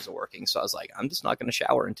night, and it wasn't working. So I was like, I'm just not going to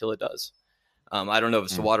shower until it does. I don't know if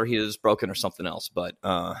it's the water heater is broken or something else, but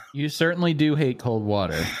you certainly do hate cold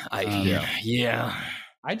water. Yeah.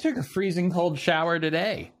 I took a freezing cold shower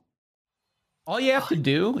today. All you have to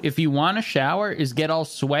do if you want to shower is get all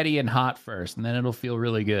sweaty and hot first, and then it'll feel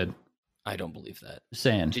really good. I don't believe that.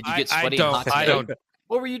 Sand. Did you get sweaty and hot today? I don't.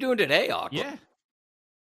 What were you doing today, Aqua? Yeah.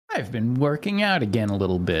 I've been working out again a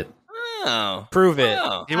little bit. Oh. Prove it.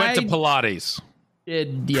 He went to Pilates.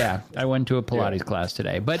 I went to a Pilates class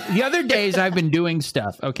today. But the other days I've been doing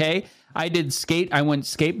stuff, okay? I went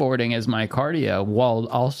skateboarding as my cardio while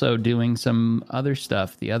also doing some other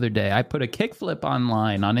stuff the other day. I put a kickflip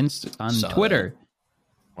online on Twitter.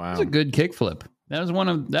 Wow. It's a good kickflip.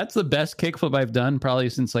 That's the best kickflip I've done probably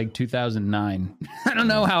since like 2009. I don't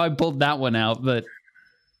know how I pulled that one out, but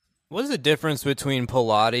what is the difference between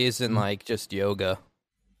Pilates and like just yoga?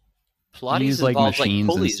 Pilates involves like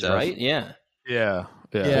pulleys, right? Yeah.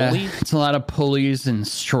 It's a lot of pulleys and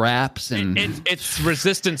straps and it's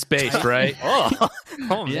resistance based, right?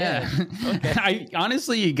 oh yeah. Man.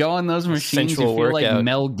 Okay. You go on those machines, you feel like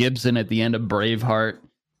Mel Gibson at the end of Braveheart,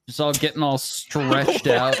 just all getting all stretched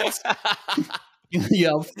out. You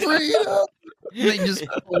yell freedom. They just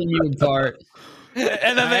pull you apart.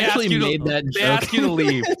 And then they ask you to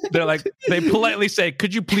leave. They're like, they politely say,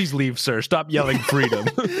 "Could you please leave, sir? Stop yelling freedom."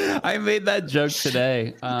 I made that joke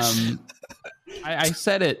today. I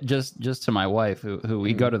said it just to my wife, who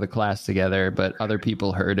we go to the class together, but other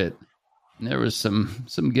people heard it. And there was some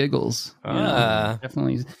giggles.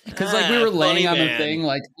 Definitely, because like we were laying on the thing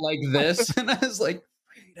like this, and I was like,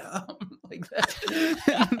 freedom, like that.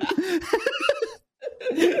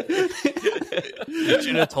 You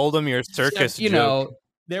should have told him your circus joke.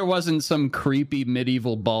 There wasn't some creepy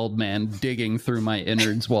medieval bald man digging through my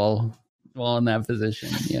innards while in that position,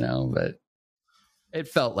 but it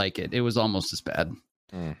felt like it. It was almost as bad.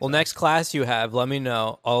 Well, next class you have, let me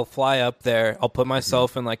know. I'll fly up there. I'll put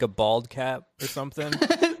myself in like a bald cap or something.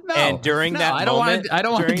 And during that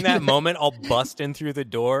moment, I'll bust in through the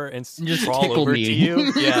door and just crawl over to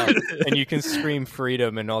you. Yeah, and you can scream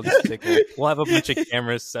freedom, and I'll just tickle. We'll have a bunch of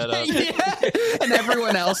cameras set up. Yeah. And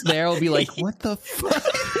everyone else there will be like, "What the fuck?"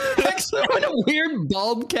 Like someone in a weird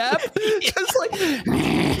bulb cap, just like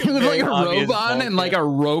with like a robe on and like a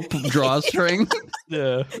rope drawstring.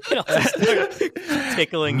 Yeah,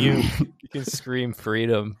 tickling you. You can scream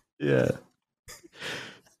freedom. Yeah.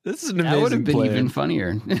 This is an amazing That would have been plan. even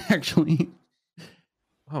funnier, actually.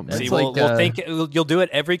 Oh, man. See, we'll think you'll do it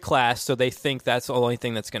every class, so they think that's the only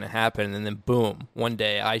thing that's going to happen, and then boom, one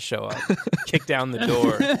day I show up, kick down the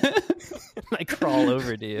door, and I crawl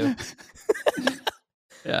over to you.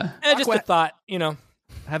 Yeah, and just a thought,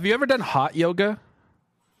 Have you ever done hot yoga?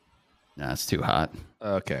 No, it's too hot.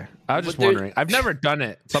 Okay, I was just wondering. I've never done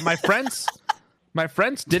it, but my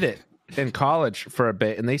friends did it in college for a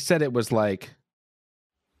bit, and they said it was like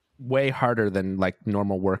way harder than like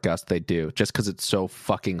normal workouts they do, just because it's so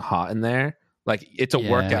fucking hot in there. Like it's a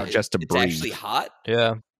workout just to breathe. It's actually hot.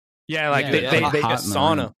 Yeah. Yeah, like they like a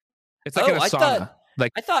sauna. It's like in a sauna.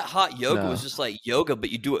 like I thought hot yoga was just like yoga, but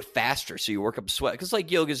you do it faster, so you work up sweat. Because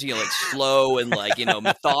like yoga's like slow and like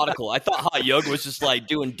methodical. I thought hot yoga was just like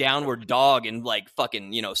doing downward dog in like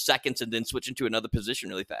fucking seconds and then switching to another position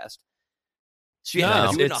really fast. So you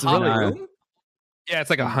have to do it in a hot room. Yeah, it's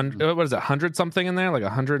like 100. What is it? 100 something in there, like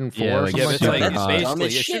 104. Yeah, like it's basically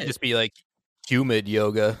it should just be like humid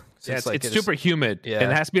yoga. Yeah, it's super humid. Yeah.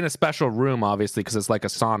 And it has to be in a special room, obviously, because it's like a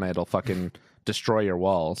sauna. It'll fucking destroy your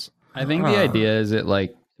walls. I think the idea is it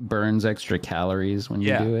like burns extra calories when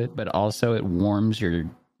you do it, but also it warms your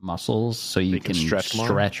muscles so you can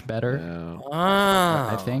stretch better. Yeah.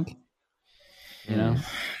 I think.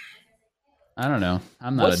 I don't know.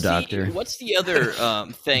 I'm not a doctor. What's the other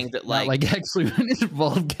thing that like actually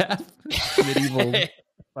involved medieval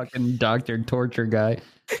fucking doctor torture guy?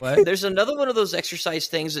 What? There's another one of those exercise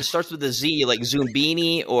things that starts with a Z, like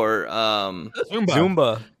Zumbini or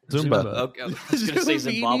Zumba. Okay, I was going to say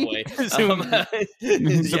Zimbabwe.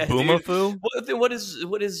 Zubumafu? What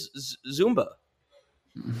is Zumba?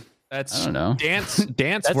 That's I don't know.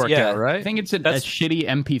 Dance workout, right? I think it's a shitty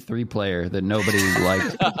MP3 player that nobody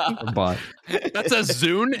liked or bought. That's a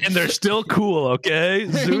Zune, and they're still cool. Okay,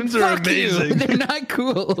 Zunes are amazing. They're not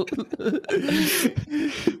cool.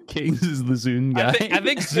 Kings is the Zune guy. I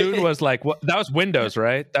think Zune was like that was Windows,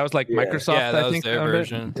 right? That was like Microsoft. Yeah, that I was think their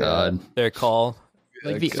version. God, their call.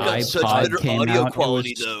 Like the iPod such came audio out.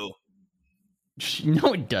 Quality though.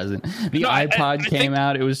 No, it doesn't. The iPod came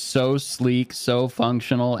out. It was so sleek, so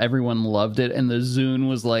functional. Everyone loved it. And the Zune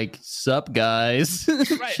was like, sup, guys?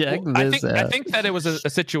 Right. Check this out. I think that it was a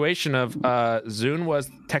situation of Zune was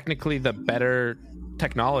technically the better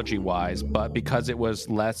technology-wise, but because it was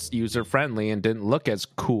less user-friendly and didn't look as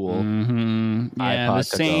cool, yeah, the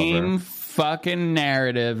same fucking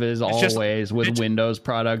narrative as always with Windows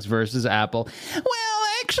products versus Apple. Well,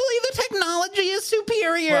 actually, the technology is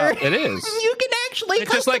superior. Well, it is. You can actually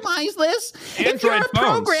customize this. Android if you're a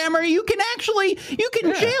phones. programmer, you can jailbreak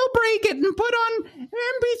it and put on MP3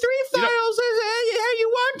 files as you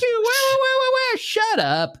want to. Well, shut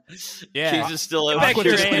up. Yeah, Jesus still over. Back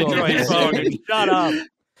your Android phone and shut up.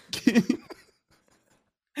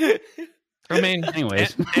 I mean,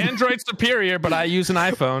 anyways, Android's superior, but I use an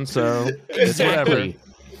iPhone, so it's whatever.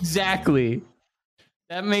 Exactly.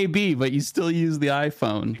 That may be, but you still use the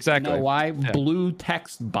iPhone. Exactly. You know why? Yeah. Blue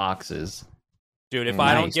text boxes. Dude, if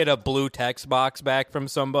I don't get a blue text box back from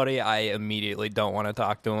somebody, I immediately don't want to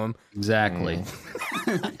talk to them. Exactly.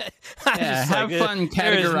 Have fun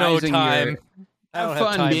categorizing Have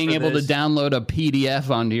fun being able to download a PDF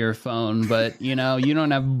onto your phone, but you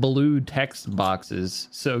don't have blue text boxes.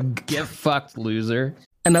 So get fucked, loser.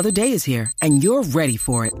 Another day is here, and you're ready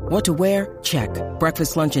for it. What to wear? Check.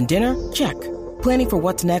 Breakfast, lunch, and dinner? Check. Planning for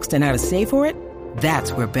what's next and how to save for it?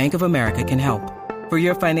 That's where Bank of America can help. For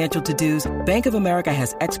your financial to-dos, Bank of America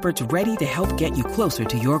has experts ready to help get you closer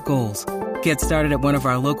to your goals. Get started at one of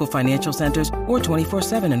our local financial centers or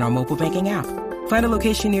 24/7 in our mobile banking app. Find a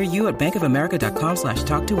location near you at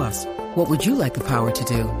bankofamerica.com/talktous. What would you like the power to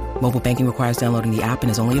do? Mobile banking requires downloading the app and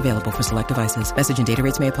is only available for select devices. Message and data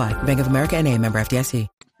rates may apply. Bank of America NA, member FDIC.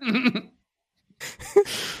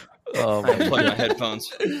 Oh, man. Plug my headphones.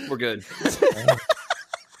 We're good.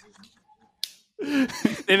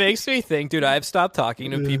 It makes me think, dude, I've stopped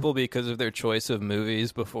talking to people because of their choice of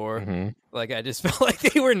movies before. Mm-hmm. Like, I just felt like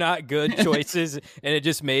they were not good choices, and it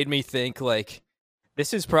just made me think, like,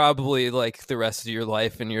 this is probably, like, the rest of your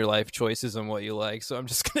life and your life choices and what you like, so I'm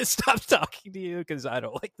just going to stop talking to you because I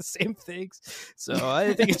don't like the same things. So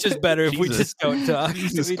I think it's just better if we just don't talk to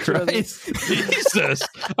each other. Jesus.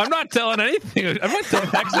 I'm not telling anything. I'm not telling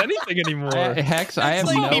Hex anything anymore. Hex, I have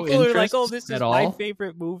no people interest are like, oh, this is my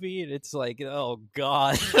favorite movie, and it's like, oh,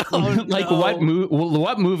 God. Oh, like, no.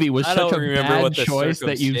 what movie was such a bad choice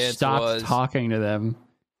that you stopped was. talking to them?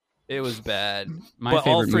 It was bad. My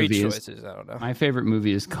favorite all three movie choices, I don't know. My favorite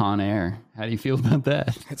movie is Con Air. How do you feel about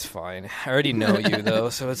that? It's fine. I already know you, though,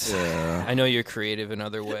 so it's. I know you're creative in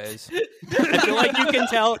other ways. I feel like you can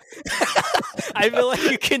tell. I feel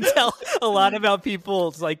like you can tell a lot about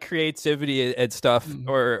people's like creativity and stuff,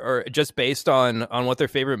 or just based on what their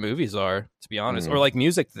favorite movies are. To be honest, or like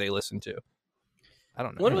music that they listen to. I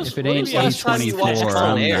don't know. If it ain't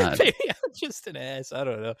A24, Maybe I'm just an ass. I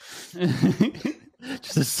don't know.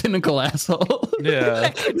 Just a cynical asshole. Yeah.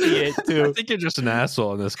 That could be it too. I think you're just an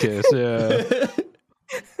asshole in this case. Yeah.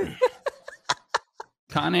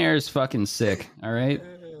 Con Air is fucking sick. All right.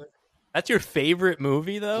 That's your favorite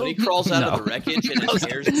movie, though? When he crawls out of the wreckage and his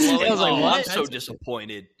hair's blowing, I was like, I'm so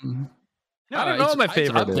disappointed. I don't know what my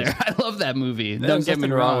favorite is. I love that movie. Don't get me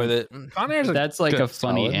wrong with it. Con Air's that's like a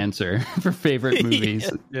funny answer for favorite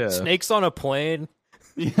movies. Yeah. Snakes on a Plane.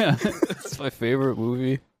 Yeah, That's my favorite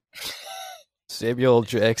movie. Samuel L.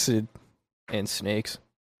 Jackson and snakes.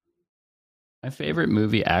 my favorite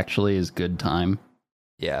movie actually is Good Time.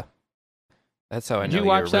 Yeah, that's how I know Did you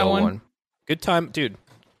watch you're a real that one? Good time, dude.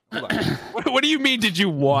 What do you mean? Did you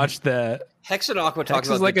watch that? Hex and Aqua talk Hex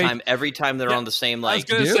about is like Good a- Time every time they're on the same I was like.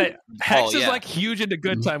 gonna say Hex is yeah. like huge into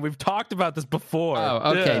Good Time. We've talked about this before.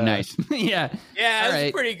 Oh, okay, Yeah. nice. Yeah. Yeah, All it's a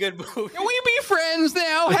right. pretty good movie. Can we be friends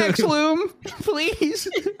now, Hexloom? Please.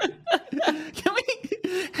 Can we,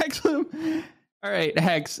 Hexloom? All right,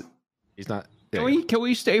 Hex. He's not. Can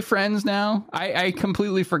we stay friends now? I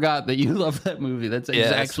completely forgot that you love that movie. That's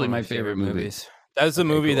That's actually one my of favorite movie. movies. That was the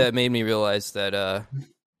movie cool. that made me realize that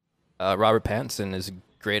Robert Pattinson is a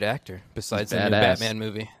great actor. Besides the new Badass. Batman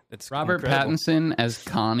movie, it's Robert incredible. Pattinson as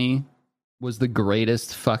Connie was the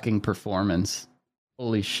greatest fucking performance.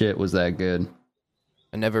 Holy shit, was that good?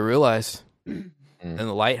 I never realized. And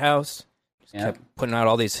The Lighthouse just Yep. kept putting out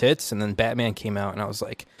all these hits, and then Batman came out, and I was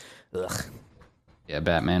like, ugh. Yeah,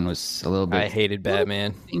 Batman was a little bit I hated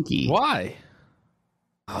Batman. stinky. Why?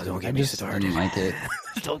 Oh, don't I get me just started. didn't like it.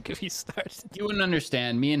 Don't get me started. You wouldn't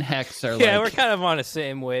understand. Me and Hex are Yeah, like, we're kind of on the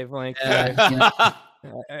same wavelength. yeah,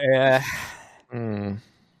 Yeah. Mm.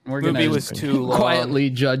 we're Movie gonna was too long. quietly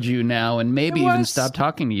judge you now and maybe It even was- stop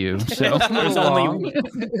talking to you. So It was only-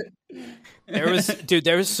 long.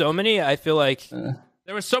 there was so many. I feel like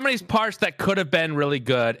There were so many parts that could have been really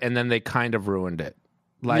good, and then they kind of ruined it.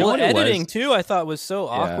 Like, what it editing was- too, I thought was so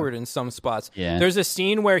awkward in some spots. Yeah. There's a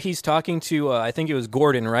scene where he's talking to, I think it was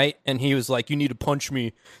Gordon, right? And he was like, "You need to punch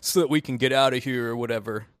me so that we can get out of here or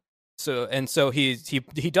whatever." So he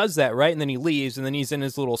does that, right? And then he leaves, and then he's in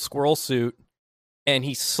his little squirrel suit, and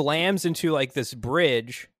he slams into like this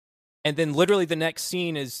bridge. And then literally the next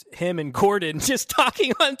scene is him and Gordon just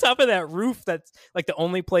talking on top of that roof. That's like the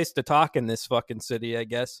only place to talk in this fucking city, I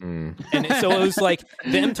guess. And so it was like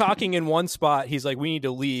them talking in one spot. He's like, we need to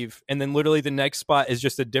leave. And then literally the next spot is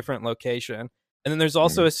just a different location. And then there's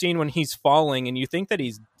also a scene when he's falling and you think that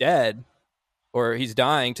he's dead or he's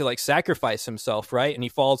dying to like sacrifice himself, right? And he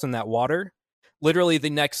falls in that water. Literally the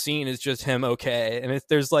next scene is just him okay. And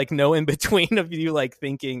there's like no in between of you like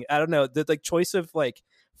thinking, I don't know, the like choice of like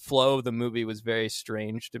flow of the movie was very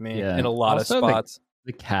strange to me in a lot Also, of spots.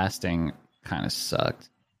 The casting kind of sucked.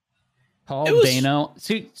 Paul It was- Dano.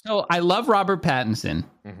 See, so I love Robert Pattinson.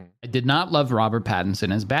 I did not love Robert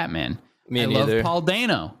Pattinson as Batman. Me I neither. love Paul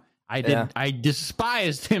Dano. I did. Yeah. I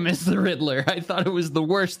despised him as the Riddler. I thought it was the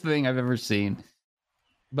worst thing I've ever seen.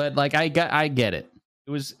 But like, I get it.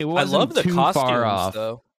 It I wasn't love the too costumes far off.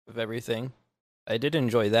 though of everything. I did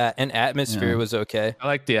enjoy that, and atmosphere Yeah. was okay. I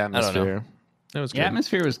like the don't know. atmosphere. It was The good.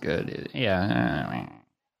 atmosphere was good. Yeah.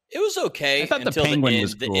 It was okay I thought the until Penguin the end.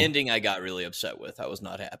 was cool. The ending I got really upset with. I was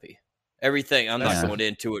not happy. Everything. I'm not Yeah. going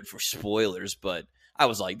into it for spoilers, but I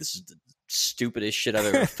was like, this is the stupidest shit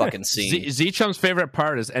I've ever fucking seen. Z-Chum's favorite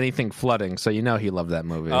part is anything flooding, so you know he loved that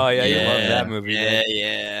movie. Oh yeah, you love that movie. Yeah, man.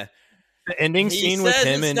 yeah. The ending He scene with says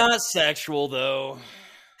him it's and not sexual though.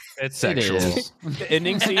 It's sexual. It is. the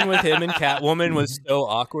ending scene with him and Catwoman was so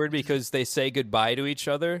awkward because they say goodbye to each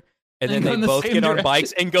other. And then And go they in the both same get on direction.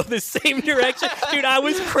 bikes and go the same direction. Dude, I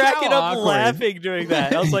was cracking How up awkward. laughing during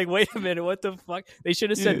that. I was like, wait a minute, what the fuck? They should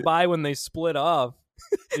have said Dude. bye when they split off.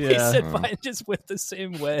 They said bye and just went the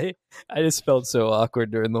same way. I just felt so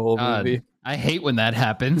awkward during the whole God, movie. I hate when that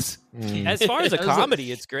happens. As far as a That was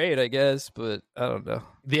comedy, it's great, I guess, but I don't know.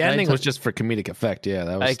 The ending was just for comedic effect. Yeah,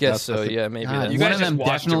 that was. I guess that's so. the- Yeah, maybe. God, That's You one guys of just them watched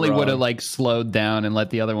it definitely would have wrong. like slowed down and let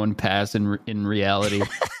the other one pass in reality.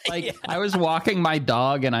 Like I was walking my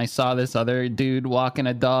dog and I saw this other dude walking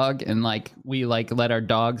a dog and like we like let our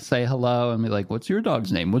dog say hello and be like, "What's your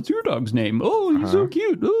dog's name? What's your dog's name? Oh, he's so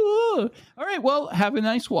cute. Oh, all right, well, have a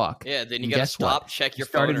nice walk." Yeah, then you And gotta guess what? stop, check your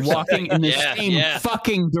Started phone or walking something. in the Yeah, same yeah.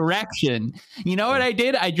 fucking direction. You know what I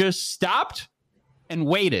did? I just stopped and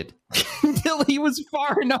waited until he was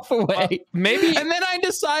far enough away. maybe- and then I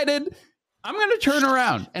decided I'm going to turn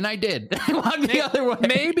around, and I did. I walked the other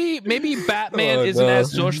way. Maybe Batman Oh, isn't no.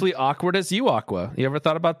 as socially awkward as you, Aqua. You ever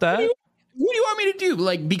thought about that? What do you want me to do?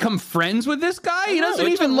 Like become friends with this guy? He doesn't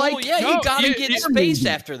It's a even rule. like. Yeah, No, you gotta you- get you- spaced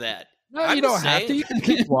after that. No, I'm you don't just have to. saying. You can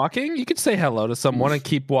keep walking. You could say hello to someone and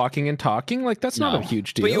keep walking and talking. Like that's not No. a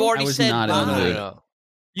huge deal. But you already I was said not bye. in the mood.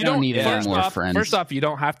 You don't need any first more off, friends. First off, you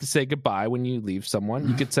don't have to say goodbye when you leave someone.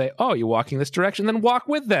 You could say, "Oh, you're walking this direction," then walk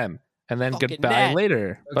with them, and then Fucking goodbye that.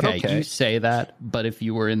 later. But okay, You say that, but if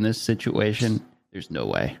you were in this situation, there's no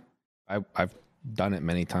way. I've done it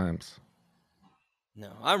many times. No,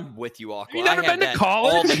 I'm with you, Aqua. You never I have been to that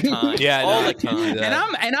all the college? time. Yeah, all no, the time.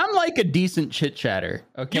 Yeah. And I'm like a decent chit chatter.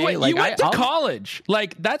 Okay, You went, like you went to I'll- college.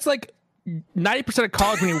 Like that's like 90% of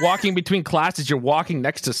college, when you're walking between classes, you're walking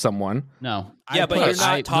next to someone. No. Yeah, but you're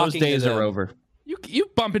not talking. Those days to them. are over. You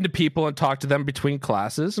bump into people and talk to them between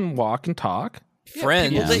classes and walk and talk.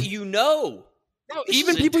 Friends. People that you know. No,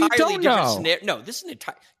 even people you don't know. No, this is an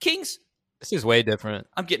entire... Kings. This is way different.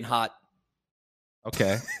 I'm getting hot.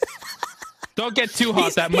 Okay. Don't get too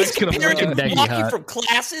hot. That mic's going to walking from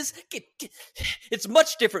classes. It's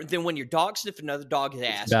much different than when your dog sniffed another dog's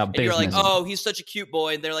ass. And you're like, oh, he's such a cute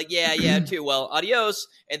boy. And they're like, yeah, too. Well, adios.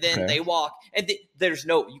 And then they walk. And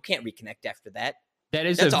you can't reconnect after that.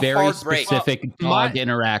 That's a very specific dog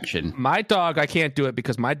interaction. My dog, I can't do it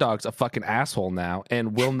because my dog's a fucking asshole now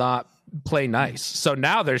and will not play nice. So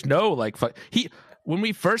now there's no when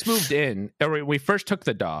we first moved in, or we first took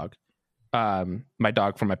the dog, my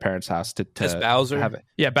dog from my parents' house to Bowser. Have it.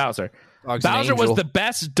 Yeah, Bowser. Bowser was the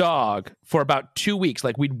best dog for about 2 weeks.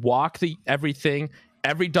 Like we'd walk everything.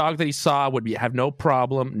 Every dog that he saw would have no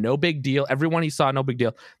problem, no big deal. Everyone he saw, no big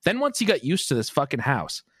deal. Then once he got used to this fucking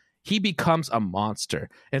house, he becomes a monster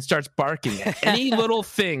and starts barking at any little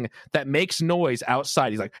thing that makes noise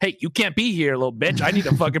outside. He's like, hey, you can't be here, little bitch. I need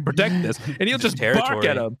to fucking protect this. And he'll just bark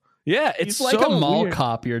at him. Yeah, it's like so a mall weird.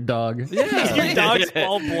 Cop, your dog. Yeah. Your dog's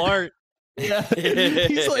Paul Blart. Yeah.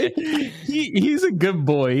 He's like he's a good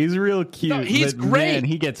boy. He's real cute. No, he's great. Man,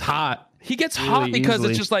 he gets hot. He gets hot because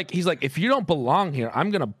it's just like, he's like, if you don't belong here,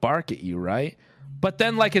 I'm going to bark at you, right? But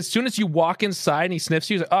then like as soon as you walk inside and he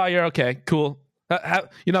sniffs you, he's like, oh, you're okay, cool.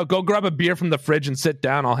 Go grab a beer from the fridge and sit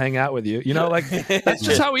down. I'll hang out with you. Like that's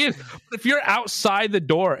just how he is. But if you're outside the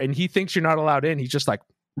door and he thinks you're not allowed in, he's just like,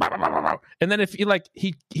 and then if you like,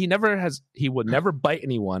 he would never bite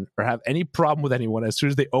anyone or have any problem with anyone as soon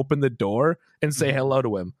as they open the door and say hello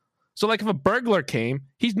to him. So like if a burglar came,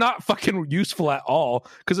 he's not fucking useful at all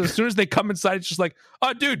because as soon as they come inside, it's just like,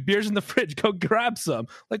 oh, dude, beer's in the fridge. Go grab some.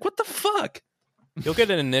 Like, what the fuck? You'll get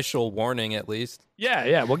an initial warning at least.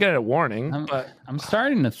 Yeah, we'll get a warning. I'm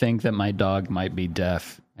starting to think that my dog might be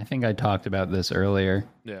deaf. I think I talked about this earlier.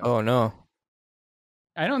 Yeah. Oh, no.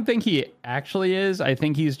 I don't think he actually is. I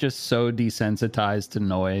think he's just so desensitized to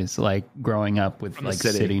noise, like growing up with like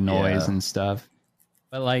city noise and stuff.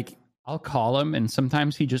 But like, I'll call him and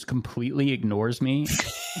sometimes he just completely ignores me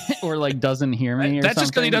or like doesn't hear me. That's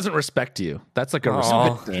just because he doesn't respect you. That's like a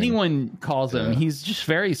respect thing. Anyone calls him, he's just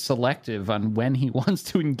very selective on when he wants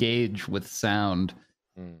to engage with sound.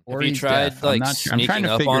 Or have you tried like sneaking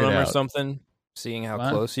up on him or something, seeing how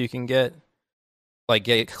close you can get? Like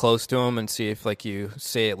get close to him and see if like you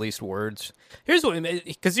say at least words. Here's what,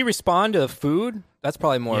 because he respond to food. That's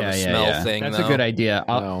probably more of a smell thing. That's a good idea.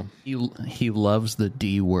 He loves the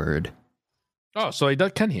D word. Oh, so he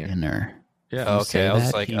can hear. Dinner. Yeah. Okay. I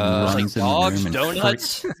was like, dogs,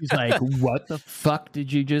 donuts. He's like, what the fuck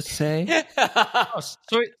did you just say?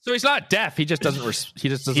 So he's not deaf. He just doesn't. He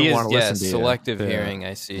just doesn't want to listen to you. Selective hearing.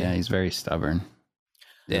 I see. Yeah, he's very stubborn.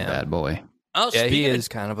 Damn. Bad boy. Oh, yeah, he is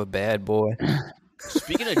kind of a bad boy.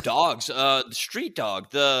 Speaking of dogs, the street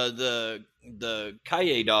dog, the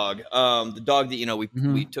Kaye dog, the dog that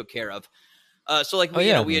we took care of. So like we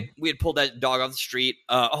had pulled that dog off the street.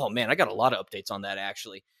 Oh man, I got a lot of updates on that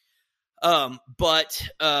actually. But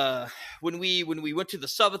when we went to the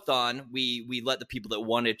subathon, we let the people that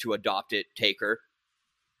wanted to adopt it take her.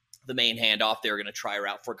 The main handoff, they were going to try her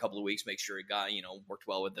out for a couple of weeks, make sure it got worked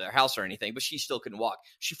well with their house or anything. But she still couldn't walk.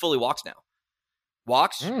 She fully walks now.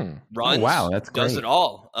 Walks, runs. Oh, wow, that's great. Does it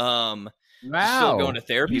all. Wow, still going to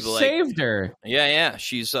therapy. You saved her. Yeah.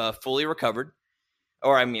 She's fully recovered,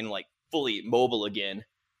 or I mean, like fully mobile again.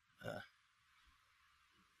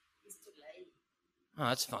 Oh,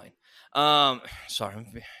 that's fine. Sorry,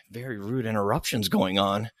 very rude interruptions going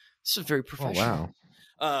on. This is very professional.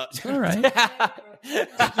 Oh, wow. It's all right.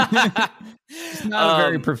 It's not a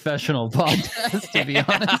very professional podcast, to be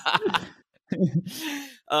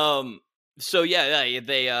honest. So yeah,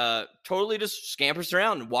 they totally just scampers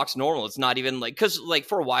around and walks normal. It's not even like, because like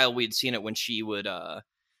for a while we'd seen it when she'd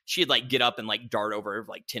like get up and like dart over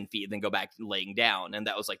like 10 feet and then go back laying down, and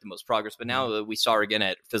that was like the most progress. But now we saw her again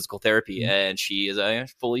at physical therapy, and she is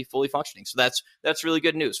fully functioning. So that's really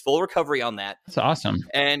good news. Full recovery on that. That's awesome.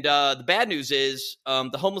 And the bad news is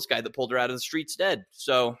the homeless guy that pulled her out of the street's dead.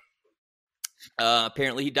 So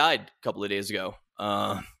apparently he died a couple of days ago,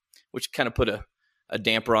 which kind of put a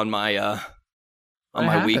damper on my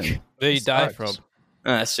week. What did he die from?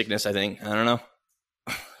 Sickness, I think. I don't know.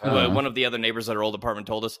 One of the other neighbors at our old apartment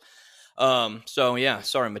told us. So yeah,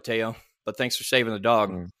 sorry, Mateo, but thanks for saving the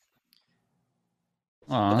dog.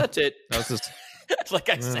 But that's it. That was just like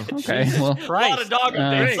I said. Okay, well, a lot of dog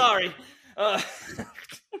updates. Sorry.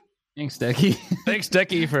 Thanks, Decky. Thanks,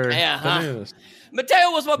 Decky, for the news. Mateo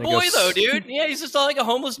was my boy, though, dude. Yeah, he's just like a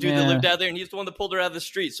homeless dude that lived out there, and he's the one that pulled her out of the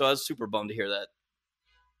street. So I was super bummed to hear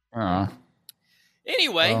that.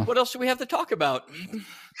 Anyway, what else do we have to talk about?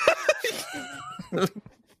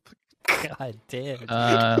 God damn.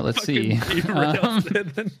 Let's see.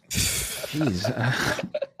 Jeez.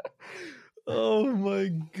 Oh my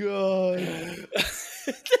god.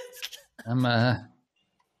 I'm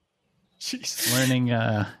learning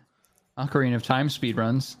Ocarina of Time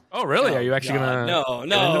speedruns. Oh, really? Are you actually gonna? No.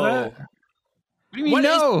 What do you mean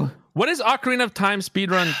no? What is Ocarina of Time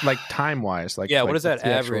speedrun like time wise? Like, what is that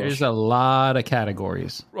average? There's a lot of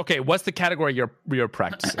categories. Okay, what's the category you're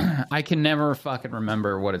practicing? I can never fucking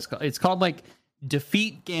remember what it's called. It's called like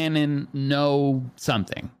Defeat Ganon No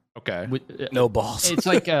something. Okay. No balls. It's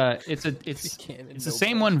like it's the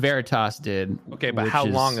same one Veritas did. Okay, but how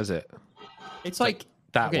long is it? It's like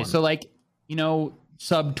that okay, one. so like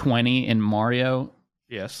sub 20 in Mario.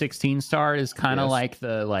 Yes. 16 star is kind of like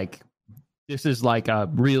this is like a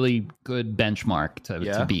really good benchmark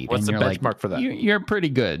to beat. What's the benchmark for that? You're pretty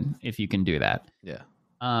good if you can do that. Yeah.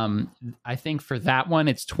 I think for that one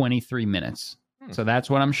it's 23 minutes. So that's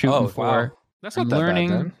what I'm shooting for. Wow. That's not that learning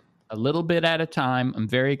bad, then. a little bit at a time. I'm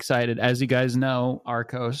very excited. As you guys know,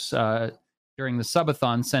 Arcos during the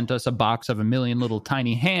subathon sent us a box of 1,000,000 little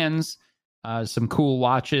tiny hands, some cool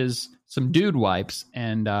watches, some dude wipes,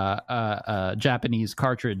 and a Japanese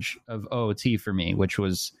cartridge of OOT for me, which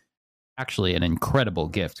was actually an incredible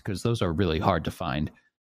gift because those are really hard to find,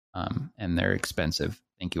 and they're expensive.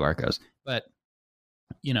 Thank you, Arcos. But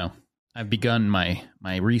I've begun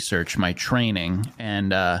my research, my training,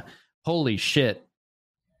 and holy shit,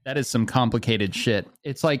 that is some complicated shit.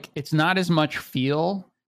 It's like it's not as much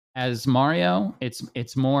feel as Mario.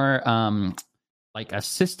 It's more like a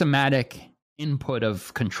systematic input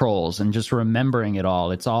of controls and just remembering it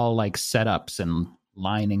all. It's all like setups and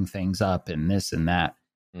lining things up and this and that.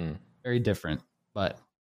 Very different, but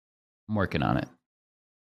I'm working on it.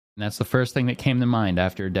 And that's the first thing that came to mind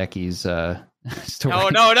after Decky's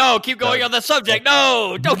story. No, keep going on the subject.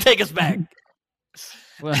 No, don't take us back.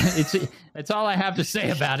 Well, it's all I have to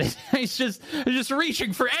say about it. It's just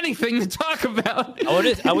reaching for anything to talk about.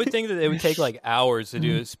 I would think that it would take like hours to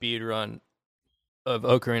do a speed run of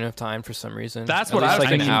Ocarina of Time for some reason. That's what I was like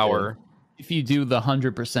thinking. An hour. If you do the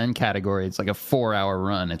 100% category, it's like a 4-hour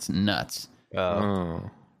run. It's nuts.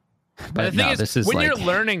 But the thing is when you're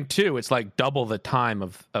learning too, it's like double the time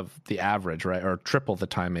of the average, right? Or triple the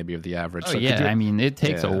time maybe of the average. Oh, so yeah. I mean, it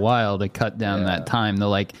takes a while to cut down that time. They're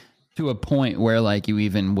like to a point where like you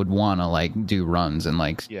even would want to like do runs and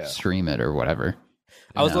like stream it or whatever.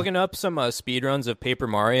 I was looking up some speed runs of Paper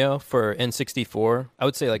Mario for N64. I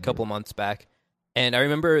would say like a couple months back. And I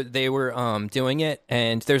remember they were doing it,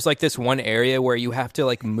 and there's like this one area where you have to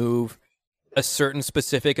like move a certain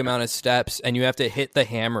specific amount of steps, and you have to hit the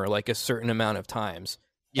hammer like a certain amount of times.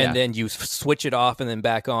 And then you switch it off and then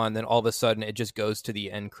back on, then all of a sudden it just goes to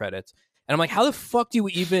the end credits. And I'm like, how the fuck do you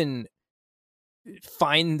even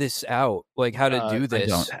find this out? Like how to do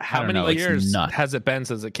this? How many years has it been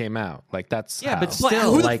since it came out? Like that's but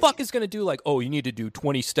still, who the fuck is going to do like, oh, you need to do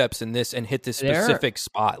 20 steps in this and hit this specific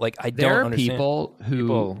spot? Like I don't understand. There are people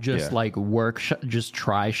who just like just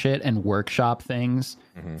try shit and workshop things,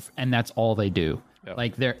 and that's all they do. Yep.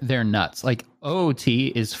 Like they're nuts. Like OOT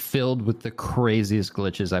is filled with the craziest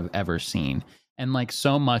glitches I've ever seen, and like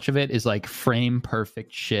so much of it is like frame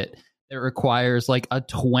perfect shit that requires like a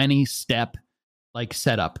 20-step like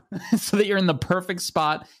setup so that you're in the perfect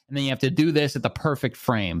spot, and then you have to do this at the perfect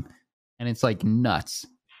frame, and it's like nuts.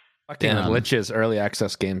 Fucking glitches. Early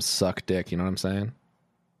access games suck dick. You know what I'm saying?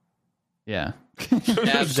 Yeah.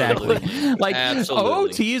 Exactly. Like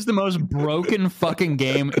OOT is the most broken fucking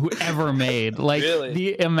game ever made. Like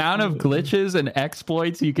the amount of glitches and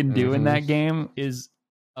exploits you can do in that game is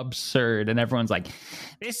absurd, and everyone's like,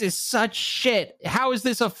 this is such shit. How is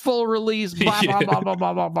this a full release? Blah blah blah blah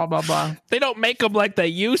blah blah blah blah blah. They don't make them like they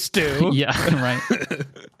used to. Yeah, right.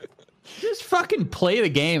 Just fucking play the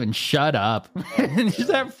game and shut up. And just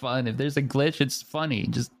have fun. If there's a glitch, it's funny.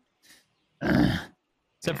 Just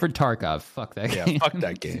except for Tarkov. Fuck that game. Yeah, fuck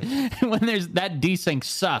that game. When there's that desync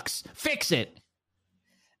sucks. Fix it.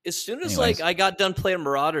 As soon as like I got done playing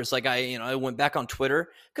Marauders, like I went back on Twitter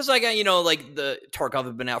because like like the Tarkov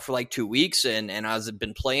had been out for like 2 weeks, and I was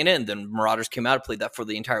been playing it, and then Marauders came out. I played that for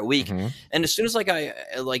the entire week, and as soon as like I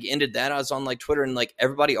like ended that, I was on like Twitter, and like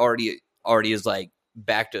everybody already is like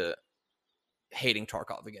back to hating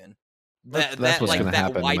Tarkov again. That's what's going to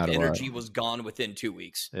happen. That white energy was gone within 2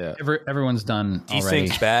 weeks. Yeah, everyone's done already. These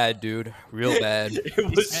things bad, dude. Real bad.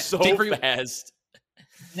 It was so fast.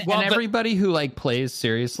 and everybody who like plays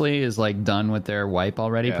seriously is like done with their wipe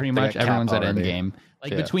already. Pretty much everyone's at end game.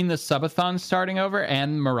 Like between the subathon starting over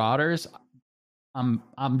and Marauders, I'm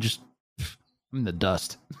in the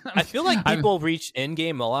dust. I feel like people reach end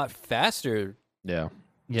game a lot faster. Yeah.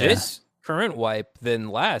 This current wipe than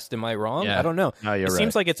last. Am I wrong? Yeah. I don't know. No, you're right.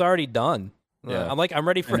 Seems like it's already done. Yeah. I'm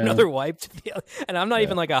ready for another wipe and I'm not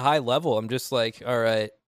even like a high level. I'm just like, all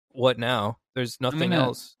right, what now? There's nothing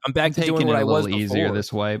else. I'm back to doing what I was before. Easier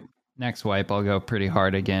this wipe. Next wipe, I'll go pretty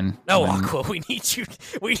hard again. No, Aqua, we need you.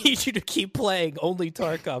 We need you to keep playing only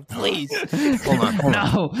Tarkov, please. Hold on.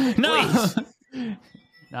 No.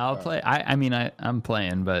 No, I'll play. I'm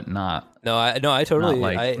playing, but not. No, I totally.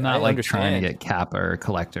 Not I like understand. trying to get Kappa or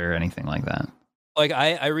Collector or anything like that. Like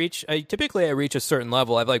I typically reach a certain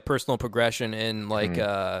level. I have like personal progression in like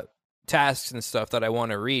tasks and stuff that I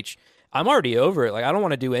want to reach. I'm already over it. Like I don't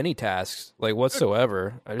want to do any tasks like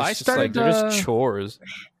whatsoever. They're just chores.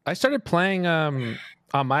 I started playing on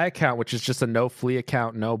my account, which is just a no flea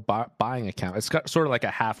account, no buying account. It's got sort of like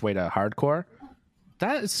a halfway to hardcore.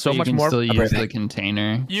 That is so much more. You can still use the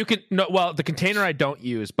container. You can the container I don't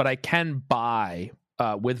use, but I can buy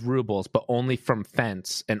with rubles, but only from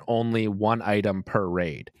Fence and only one item per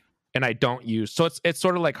raid. And I don't use, so it's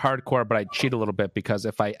sort of like hardcore, but I cheat a little bit because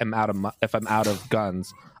if I'm out of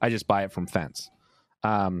guns, I just buy it from Fence.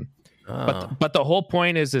 But the whole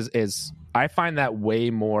point is I find that way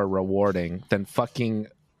more rewarding than fucking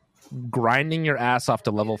grinding your ass off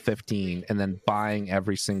to level 15 and then buying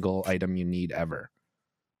every single item you need ever.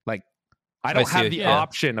 Like I don't have the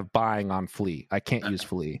option of buying on Flea. I can't use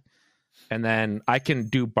Flea. And then I can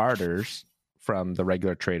do barters from the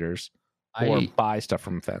regular traders or buy stuff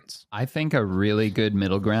from Fence. I think a really good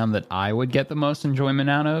middle ground that I would get the most enjoyment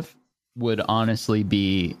out of would honestly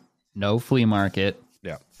be no flea market.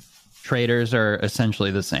 Yeah. Traders are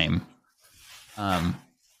essentially the same.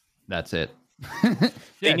 That's it.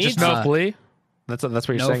 Yeah, just no flea. That's what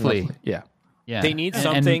you're saying. Flea. No flea. Yeah. Yeah. They need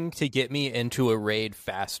something to get me into a raid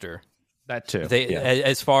faster. That too.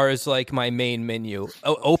 As far as like my main menu,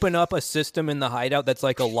 open up a system in the hideout that's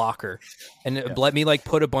like a locker, and let me like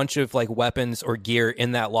put a bunch of like weapons or gear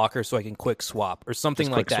in that locker so I can quick swap or something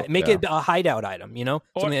like that. Make it a hideout item,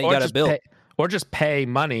 something that you got to build. Or just pay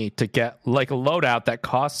money to get like a loadout that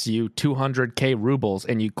costs you 200k rubles,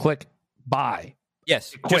 and you click buy.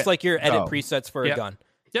 Yes, just like your edit presets for a gun.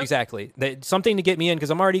 Yep. Exactly. Something to get me in because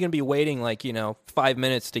I'm already going to be waiting 5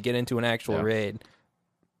 minutes to get into an actual raid.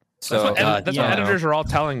 So that's what editors are all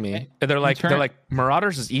telling me. They're like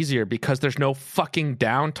Marauders is easier because there's no fucking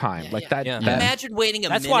downtime. Imagine waiting a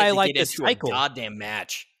minute to get into a goddamn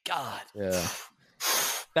match. God. Yeah.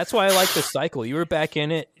 That's why I like the cycle. You were back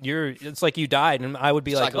in it. It's like you died, and I would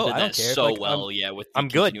be like, I don't care. With I'm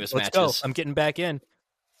good. Let's matches. Go. I'm getting back in.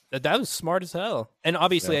 That was smart as hell. And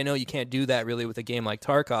obviously, I know you can't do that really with a game like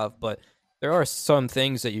Tarkov, but there are some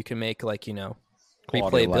things that you can make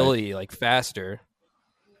replayability faster.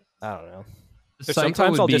 I don't know.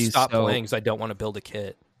 Sometimes I'll just stop playing because I don't want to build a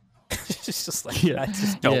kit. It's just I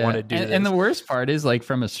just don't want to do this. And the worst part is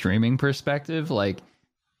from a streaming perspective,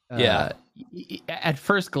 at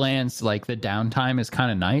first glance, the downtime is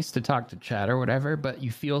kind of nice to talk to chat or whatever, but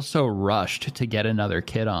you feel so rushed to get another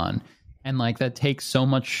kit on. And that takes so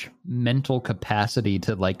much mental capacity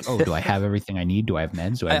to do I have everything I need? Do I have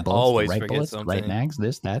meds? Do I have bullets? The right bullets? The right mags?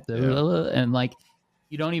 This, that, and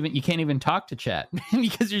you can't even talk to chat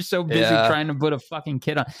because you're so busy trying to put a fucking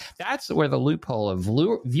kit on. That's where the loophole of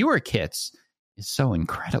viewer kits is so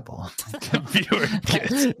incredible. Viewer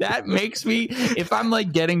kits. That makes me, if I'm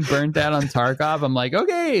getting burnt out on Tarkov, I'm like,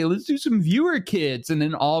 okay, let's do some viewer kits. And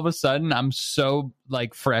then all of a sudden I'm so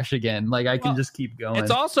fresh again. I can just keep going.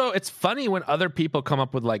 It's funny when other people come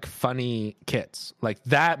up with funny kits.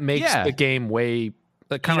 That makes the game way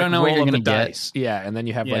kind of know what you're gonna get. Yeah, and then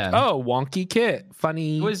you have wonky kit,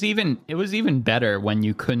 funny. It was even better when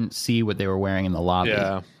you couldn't see what they were wearing in the lobby.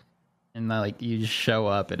 Yeah, and you just show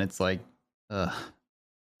up and it's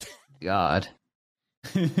God.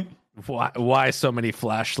 Why so many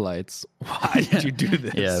flashlights? Why did you do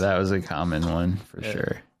this? Yeah, that was a common one for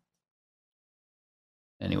sure.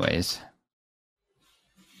 Anyways,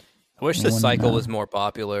 I wish the cycle was more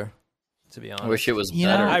popular. To be honest, I wish it was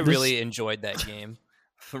better. I really enjoyed that game.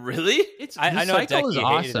 Really? I know cycle is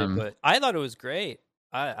awesome, but I thought it was great.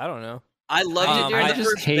 I don't know. I loved it during the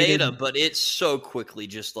first beta, but it so quickly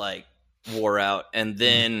just wore out, and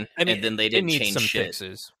then they didn't change some shit.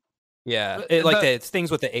 Fixes. Yeah, it's things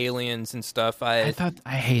with the aliens and stuff. I thought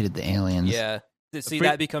I hated the aliens. Yeah,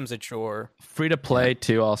 that becomes a chore. Free to play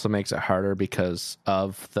too also makes it harder because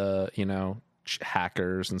of the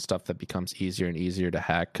hackers and stuff that becomes easier and easier to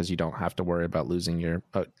hack because you don't have to worry about losing your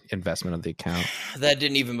investment of the account. That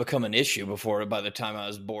didn't even become an issue before. By the time I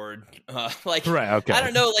was bored, right? Okay. I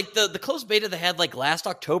don't know. Like the closed beta they had like last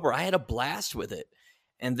October, I had a blast with it,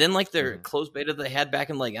 and then like their closed beta they had back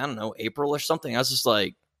in like I don't know April or something. I was just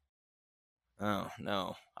like, oh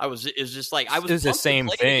no. It was just like I was the same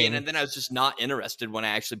thing, again, and then I was just not interested when I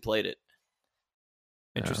actually played it.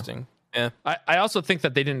 Interesting. Yeah. I also think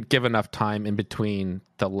that they didn't give enough time in between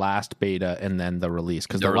the last beta and then the release,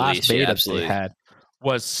 because the last beta they had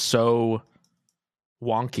was so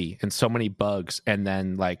wonky and so many bugs, and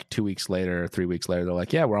then like 2 weeks later or 3 weeks later they're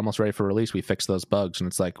like, yeah, we're almost ready for release, we fixed those bugs. And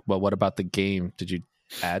it's like, well, what about the game? Did you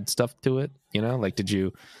add stuff to it? You know, like, did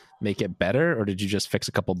you make it better, or did you just fix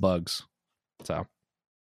a couple bugs? So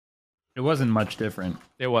it wasn't much different.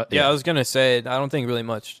 It was. Yeah, I was gonna say I don't think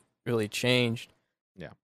much changed. Yeah,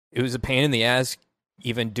 it was a pain in the ass,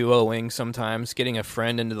 even duoing sometimes, getting a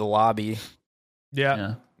friend into the lobby.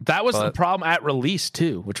 Yeah. That was the problem at release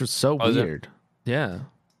too, which was so weird. Yeah,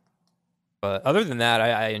 but other than that,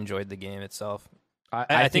 I enjoyed the game itself.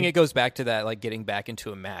 I think it goes back to that, like getting back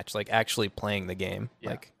into a match, like actually playing the game.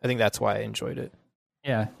 Yeah. Like I think that's why I enjoyed it.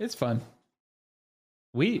 Yeah, it's fun.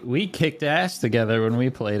 We kicked ass together when we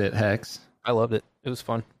played it, Hex. I loved it. It was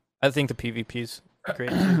fun. I think the PvP's great.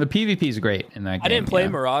 The PvP is great in that game. I didn't play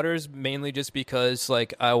Marauders mainly just because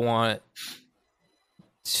like I want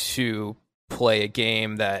to play a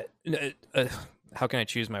game that how can I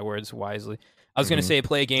choose my words wisely? I was going to say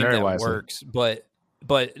play a game that works, but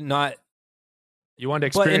not. You want to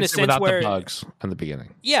experience it without the bugs in the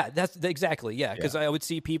beginning. Yeah, that's exactly. Yeah, because I would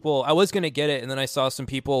see people. I was going to get it, and then I saw some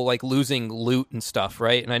people like losing loot and stuff,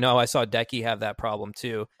 right? And I know I saw Decky have that problem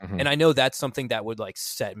too, and I know that's something that would like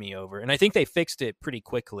set me over. And I think they fixed it pretty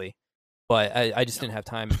quickly, but I just didn't have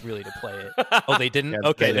time really to play it. Oh, they didn't?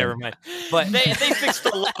 Okay, never mind. But they fixed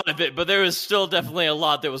a lot of it, but there was still definitely a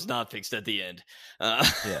lot that was not fixed at the end.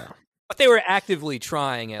 Yeah, but they were actively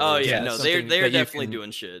trying. At least. Yeah, no, they're definitely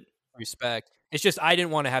doing shit. Respect. It's just I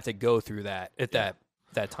didn't want to have to go through that at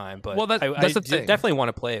that time. But that's the thing. Definitely want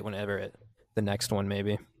to play it whenever the next one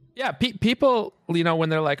maybe. Yeah, people, you know, when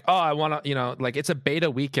they're like, oh, I want to, you know, like it's a beta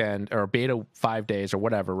weekend or beta 5 days or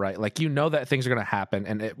whatever, right? Like, you know that things are going to happen.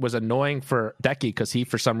 And it was annoying for Decky because he,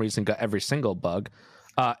 for some reason, got every single bug.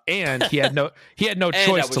 And he had no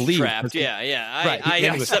choice to leave. Trapped. Yeah.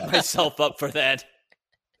 I set myself up for that.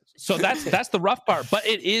 So that's the rough part, but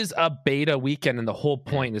it is a beta weekend, and the whole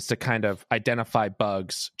point is to kind of identify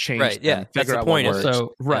bugs, change them, figure out what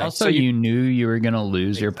works. Also, you knew you were going to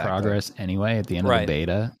lose your progress anyway at the end of the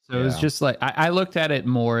beta. So it was just like I looked at it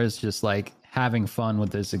more as just like having fun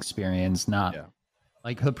with this experience, not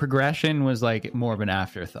like the progression was like more of an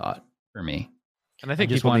afterthought for me. And I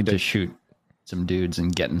think I just wanted to shoot some dudes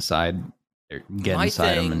and get inside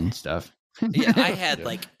them and stuff. Yeah, I had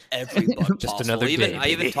like every bug just possible. Another day, I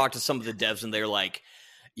even talked to some of the devs, and they're like,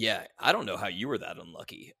 "Yeah, I don't know how you were that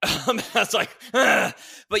unlucky." I was like,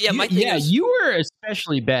 but yeah, my thing is, you were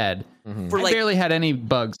especially bad. For I barely had any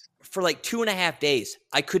bugs for like 2.5 days.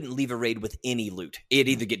 I couldn't leave a raid with any loot. It'd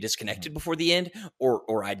either get disconnected before the end,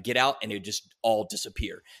 or I'd get out and it'd just all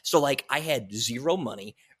disappear. So like, I had zero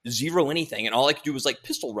money, zero anything, and all I could do was like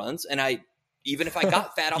pistol runs. And even if I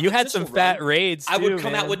got fat off, you had some fat raids. I would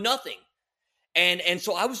come out with nothing. And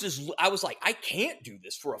so I was like, I can't do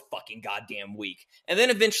this for a fucking goddamn week. And then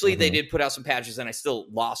eventually they did put out some patches, and I still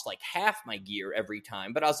lost like half my gear every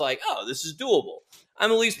time. But I was like, oh, this is doable. I'm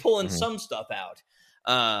at least pulling some stuff out.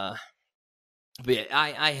 But yeah,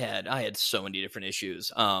 I had so many different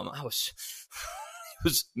issues. I was it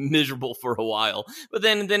was miserable for a while, but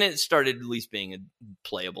then it started at least being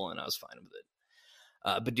playable, and I was fine with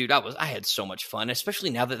it. But dude, I had so much fun, especially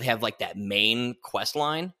now that they have like that main quest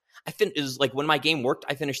line. It was like when my game worked,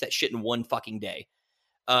 I finished that shit in one fucking day.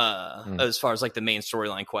 As far as like the main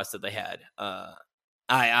storyline quest that they had,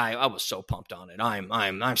 I was so pumped on it.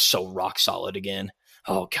 I'm so rock solid again.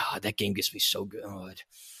 Oh god, that game gets me so good.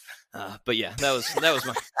 But yeah, that was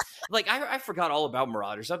my like I forgot all about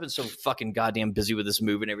Marauders. I've been so fucking goddamn busy with this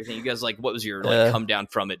move and everything. You guys, like, what was your like come down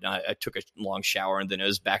from it? And I took a long shower, and then it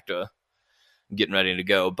was back to getting ready to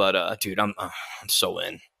go. But dude, I'm so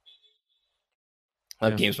in.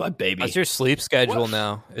 That game's my baby. How's your sleep schedule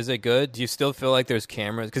now? Is it good? Do you still feel like there's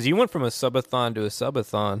cameras? Because you went from a subathon to a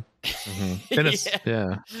subathon.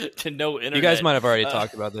 To no internet. You guys might have already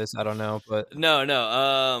talked about this. I don't know, but no.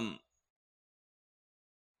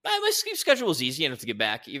 My sleep schedule was easy enough to get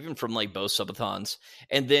back, even from like both subathons.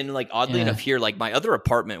 And then, like, oddly enough, here, like my other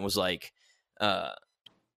apartment was like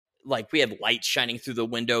we had lights shining through the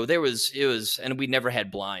window. It was, and we never had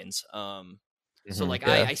blinds. So like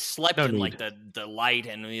I slept in like the light,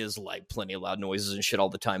 and it is like plenty of loud noises and shit all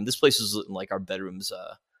the time. This place is like our bedrooms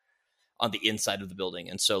on the inside of the building,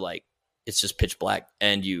 and so like it's just pitch black,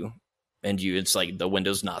 and it's like the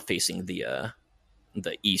window's not facing the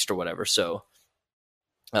east or whatever. So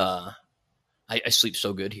I sleep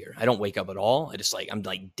so good here. I don't wake up at all. I'm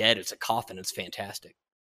like dead. It's a coffin. It's fantastic.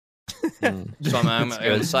 So I'm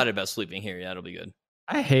excited about sleeping here. Yeah, it'll be good.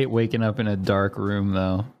 I hate waking up in a dark room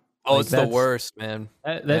though. Oh, like, it's the worst, man.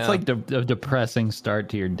 That's like a depressing start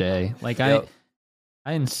to your day. Like I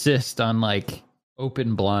insist on like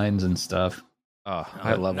open blinds and stuff. Oh,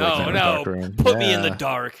 I love waking up in a dark room. Put me in the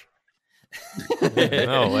dark.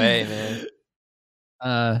 No way,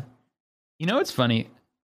 man. You know what's funny?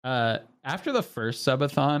 After the first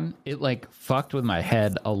subathon, it like fucked with my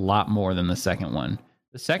head a lot more than the second one.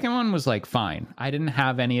 The second one was like fine. I didn't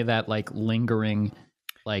have any of that like lingering,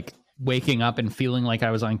 like waking up and feeling like I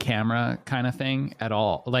was on camera kind of thing at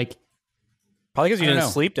all. Like probably because you didn't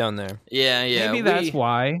sleep down there. Yeah. Maybe that's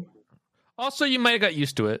why. Also, you might have got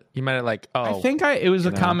used to it. You might have like, I think it was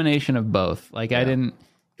a combination of both. Like I didn't,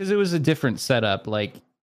 because it was a different setup. Like,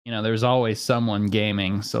 there's always someone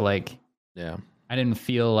gaming. So like, I didn't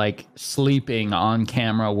feel like sleeping on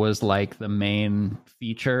camera was like the main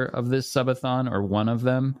feature of this subathon or one of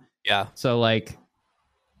them. Yeah. So like,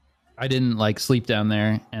 I didn't like sleep down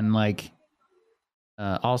there, and like,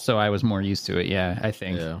 also I was more used to it. Yeah, I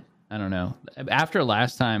think. Yeah. I don't know. After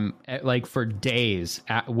last time, like for days,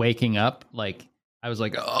 waking up, like I was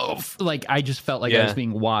like, like I just felt like I was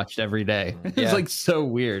being watched every day. It's like so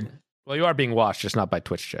weird. Well, you are being watched, just not by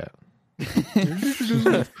Twitch chat.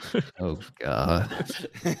 Oh God.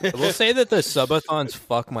 I will say that the subathons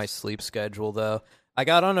fuck my sleep schedule though. I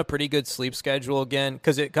got on a pretty good sleep schedule again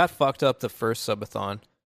because it got fucked up the first subathon.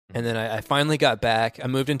 And then I finally got back. I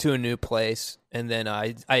moved into a new place, and then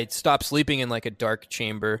I stopped sleeping in like a dark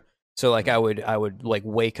chamber. So like I would like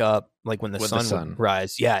wake up like when the sun would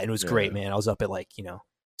rise. Yeah, and it was great, man. I was up at like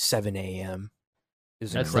 7 a.m. It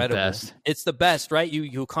was incredible. The best. It's the best, right?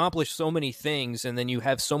 You accomplish so many things, and then you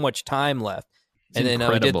have so much time left. And then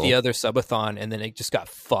I did the other subathon, and then it just got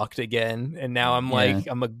fucked again. And now I'm like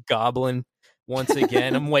I'm a goblin. Once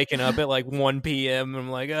again, I'm waking up at like 1 p.m. and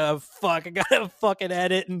I'm like, oh, fuck, I gotta fucking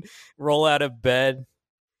edit and roll out of bed.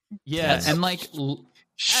 Yeah, and like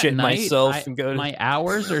shit myself and go to... My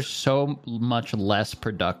hours are so much less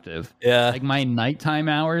productive. Yeah. Like my nighttime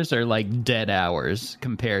hours are like dead hours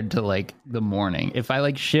compared to like the morning. If I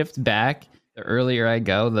like shift back, the earlier I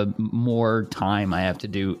go, the more time I have to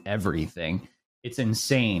do everything. It's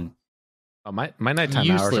insane. Oh, my nighttime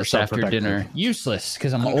hours are so after dinner. Useless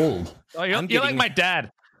because I'm old. Oh, you're like my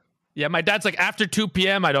dad. Yeah, my dad's like after 2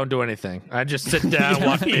 p.m. I don't do anything. I just sit down,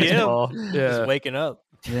 watch baseball. Just waking up.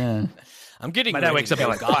 Yeah, I'm getting. My dad wakes up at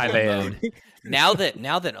like 5 a.m. Now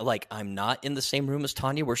that like I'm not in the same room as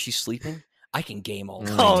Tanya where she's sleeping, I can game all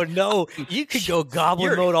night. Oh no, you could go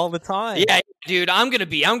goblin mode all the time. Yeah, dude, I'm gonna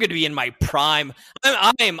be in my prime.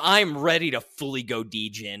 I'm ready to fully go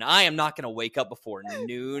degen. I am not gonna wake up before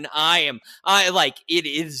noon. It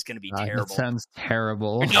is gonna be terrible. That sounds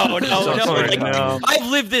terrible. No.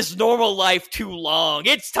 I've lived this normal life too long.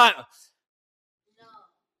 It's time.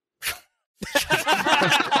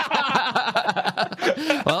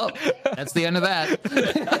 Well, that's the end of that.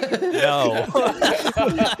 No.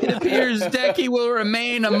 It appears Decky will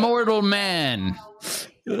remain a mortal man.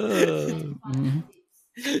 It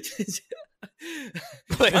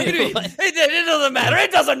doesn't matter.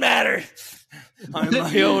 It doesn't matter. I'm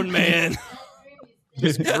my own man.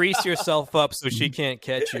 Just grease yourself up so she can't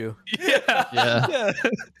catch you. Yeah.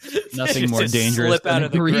 Nothing more dangerous than a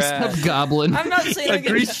greased up goblin. I'm not saying I'm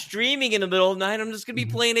going to be streaming in the middle of the night. I'm just going to be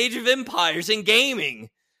playing Age of Empires and gaming.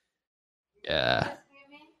 Yeah.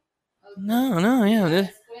 No,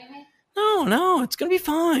 it's going to be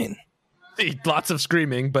fine. Lots of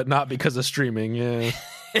screaming, but not because of streaming. Yeah.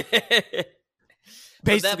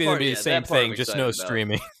 Basically, it'll be the same thing, just no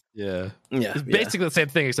streaming. Yeah. It's basically the same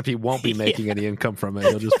thing, except he won't be making any income from it.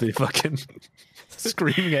 He'll just be fucking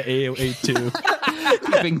screaming at AOE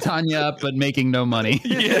 2. Keeping Tanya up, but making no money.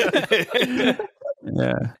 Yeah.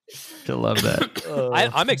 Yeah. Still love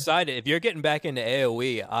that. I'm excited. If you're getting back into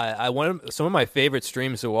AOE, some of my favorite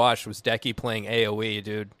streams to watch was Decky playing AOE,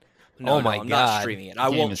 dude. I'm not streaming it. I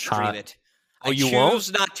won't stream it. I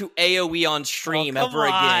choose not to AOE on stream ever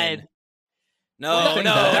again. No.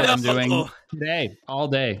 I'm doing today, all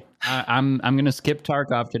day. I'm gonna skip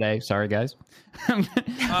Tarkov today. Sorry, guys.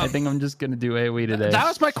 I think I'm just gonna do AoE today. That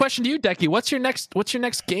was my question to you, Decky. What's your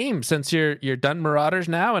next game? Since you're done Marauders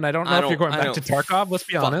now, and I don't know if you're going back to Tarkov. Let's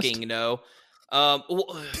be honest. Fucking no.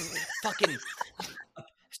 Fucking.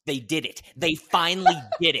 They did it. They finally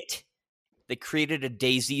did it. They created a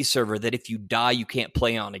DayZ server that if you die, you can't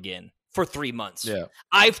play on again for 3 months. Yeah.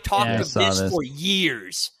 I've talked of this for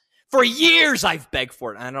years. For years, I've begged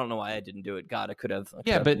for it. I don't know why I didn't do it. God, I could have.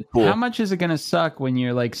 But how much is it going to suck when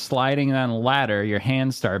you're like sliding down a ladder, your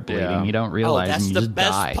hands start bleeding, you don't realize, that's and you the just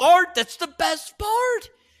best die. part. That's the best part.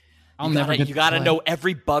 You got to know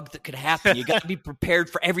every bug that could happen. You got to be prepared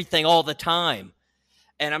for everything all the time.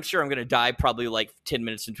 And I'm sure I'm going to die probably like 10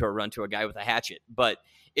 minutes into a run to a guy with a hatchet. But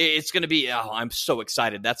it's going to be, I'm so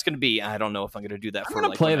excited. That's going to be, I don't know if I'm going to do that for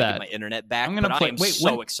like when I get my internet back. I'm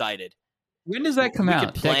so excited. When does that come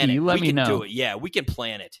out? Decky, you let me know. Do it. Yeah, we can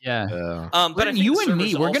plan it. Yeah. But you and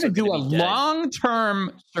me, we're going to do a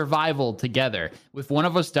long-term survival together. If one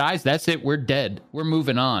of us dies, that's it. We're dead. We're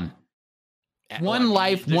moving on. One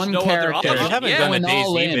life, one character. We haven't done a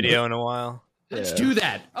DayZ video in a while. Let's do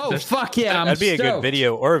that. Oh, fuck yeah. That'd be a good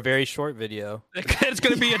video or a very short video. It's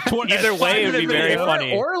going to be either way, it would be very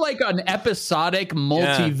funny. Or like an episodic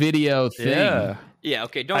multi-video thing. Yeah,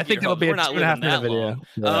 okay. I think it'll be a 2.5-minute video.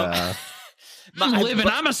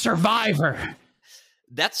 I'm a survivor.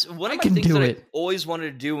 That's one of my things that I always wanted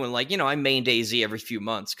to do when, like, I main DayZ every few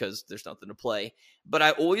months because there's nothing to play. But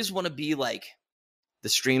I always want to be like, the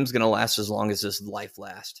stream's going to last as long as this life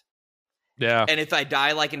lasts. Yeah. And if I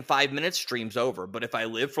die like in 5 minutes, stream's over. But if I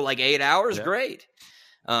live for like 8 hours, great.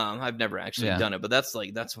 I've never actually done it, but that's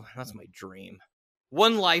my dream.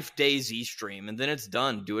 One life DayZ stream, and then it's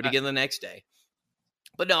done. Do it again the next day.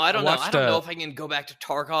 But no, I don't know. I don't know if I can go back to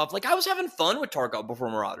Tarkov. Like, I was having fun with Tarkov before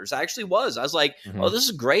Marauders. I actually was. I was like, oh, this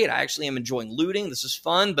is great. I actually am enjoying looting. This is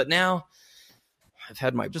fun. But now I've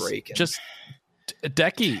had my break.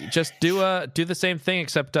 Decky, just do the same thing,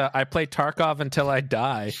 except I play Tarkov until I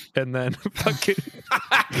die, and then fucking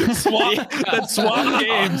swap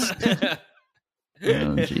games.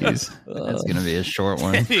 Oh, jeez. That's going to be a short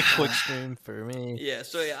one. Maybe a quick stream for me. Yeah,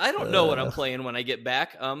 so I don't know what I'm playing when I get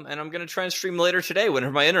back, and I'm going to try and stream later today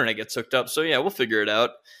whenever my internet gets hooked up. So, yeah, we'll figure it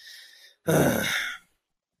out.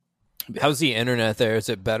 How's the internet there? Is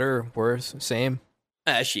it better, worse, same?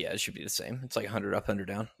 Actually, yeah, it should be the same. It's like 100 up, 100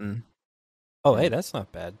 down. Mm. Oh, hey, that's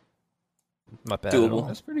not bad. Not bad. Doable.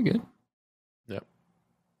 That's pretty good. Yep.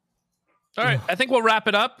 All right, I think we'll wrap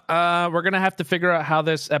it up. We're going to have to figure out how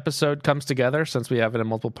this episode comes together since we have it in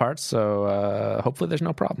multiple parts, so hopefully there's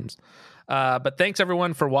no problems. But thanks,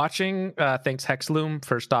 everyone, for watching. Thanks, Hexloom,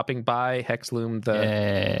 for stopping by. Hexloom,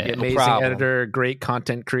 the amazing editor, great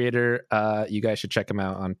content creator. You guys should check him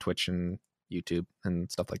out on Twitch and YouTube and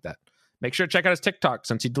stuff like that. Make sure to check out his TikTok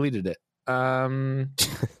since he deleted it.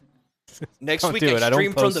 Next week, I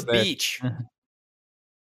stream from the beach.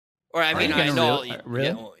 Or, I mean, I know.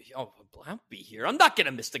 I'll be here. I'm not going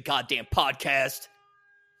to miss the goddamn podcast.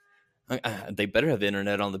 They better have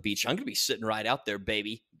internet on the beach. I'm going to be sitting right out there,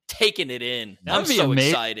 baby. Taking it in. I'm so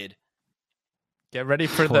excited. Get ready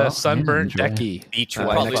for the sunburned Decky. Beach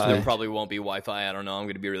Wi-Fi. There probably won't be Wi-Fi. I don't know. I'm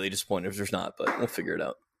going to be really disappointed if there's not, but we'll figure it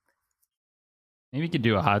out. Maybe you could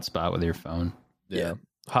do a hotspot with your phone. Yeah.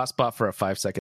 Hotspot for a 5-second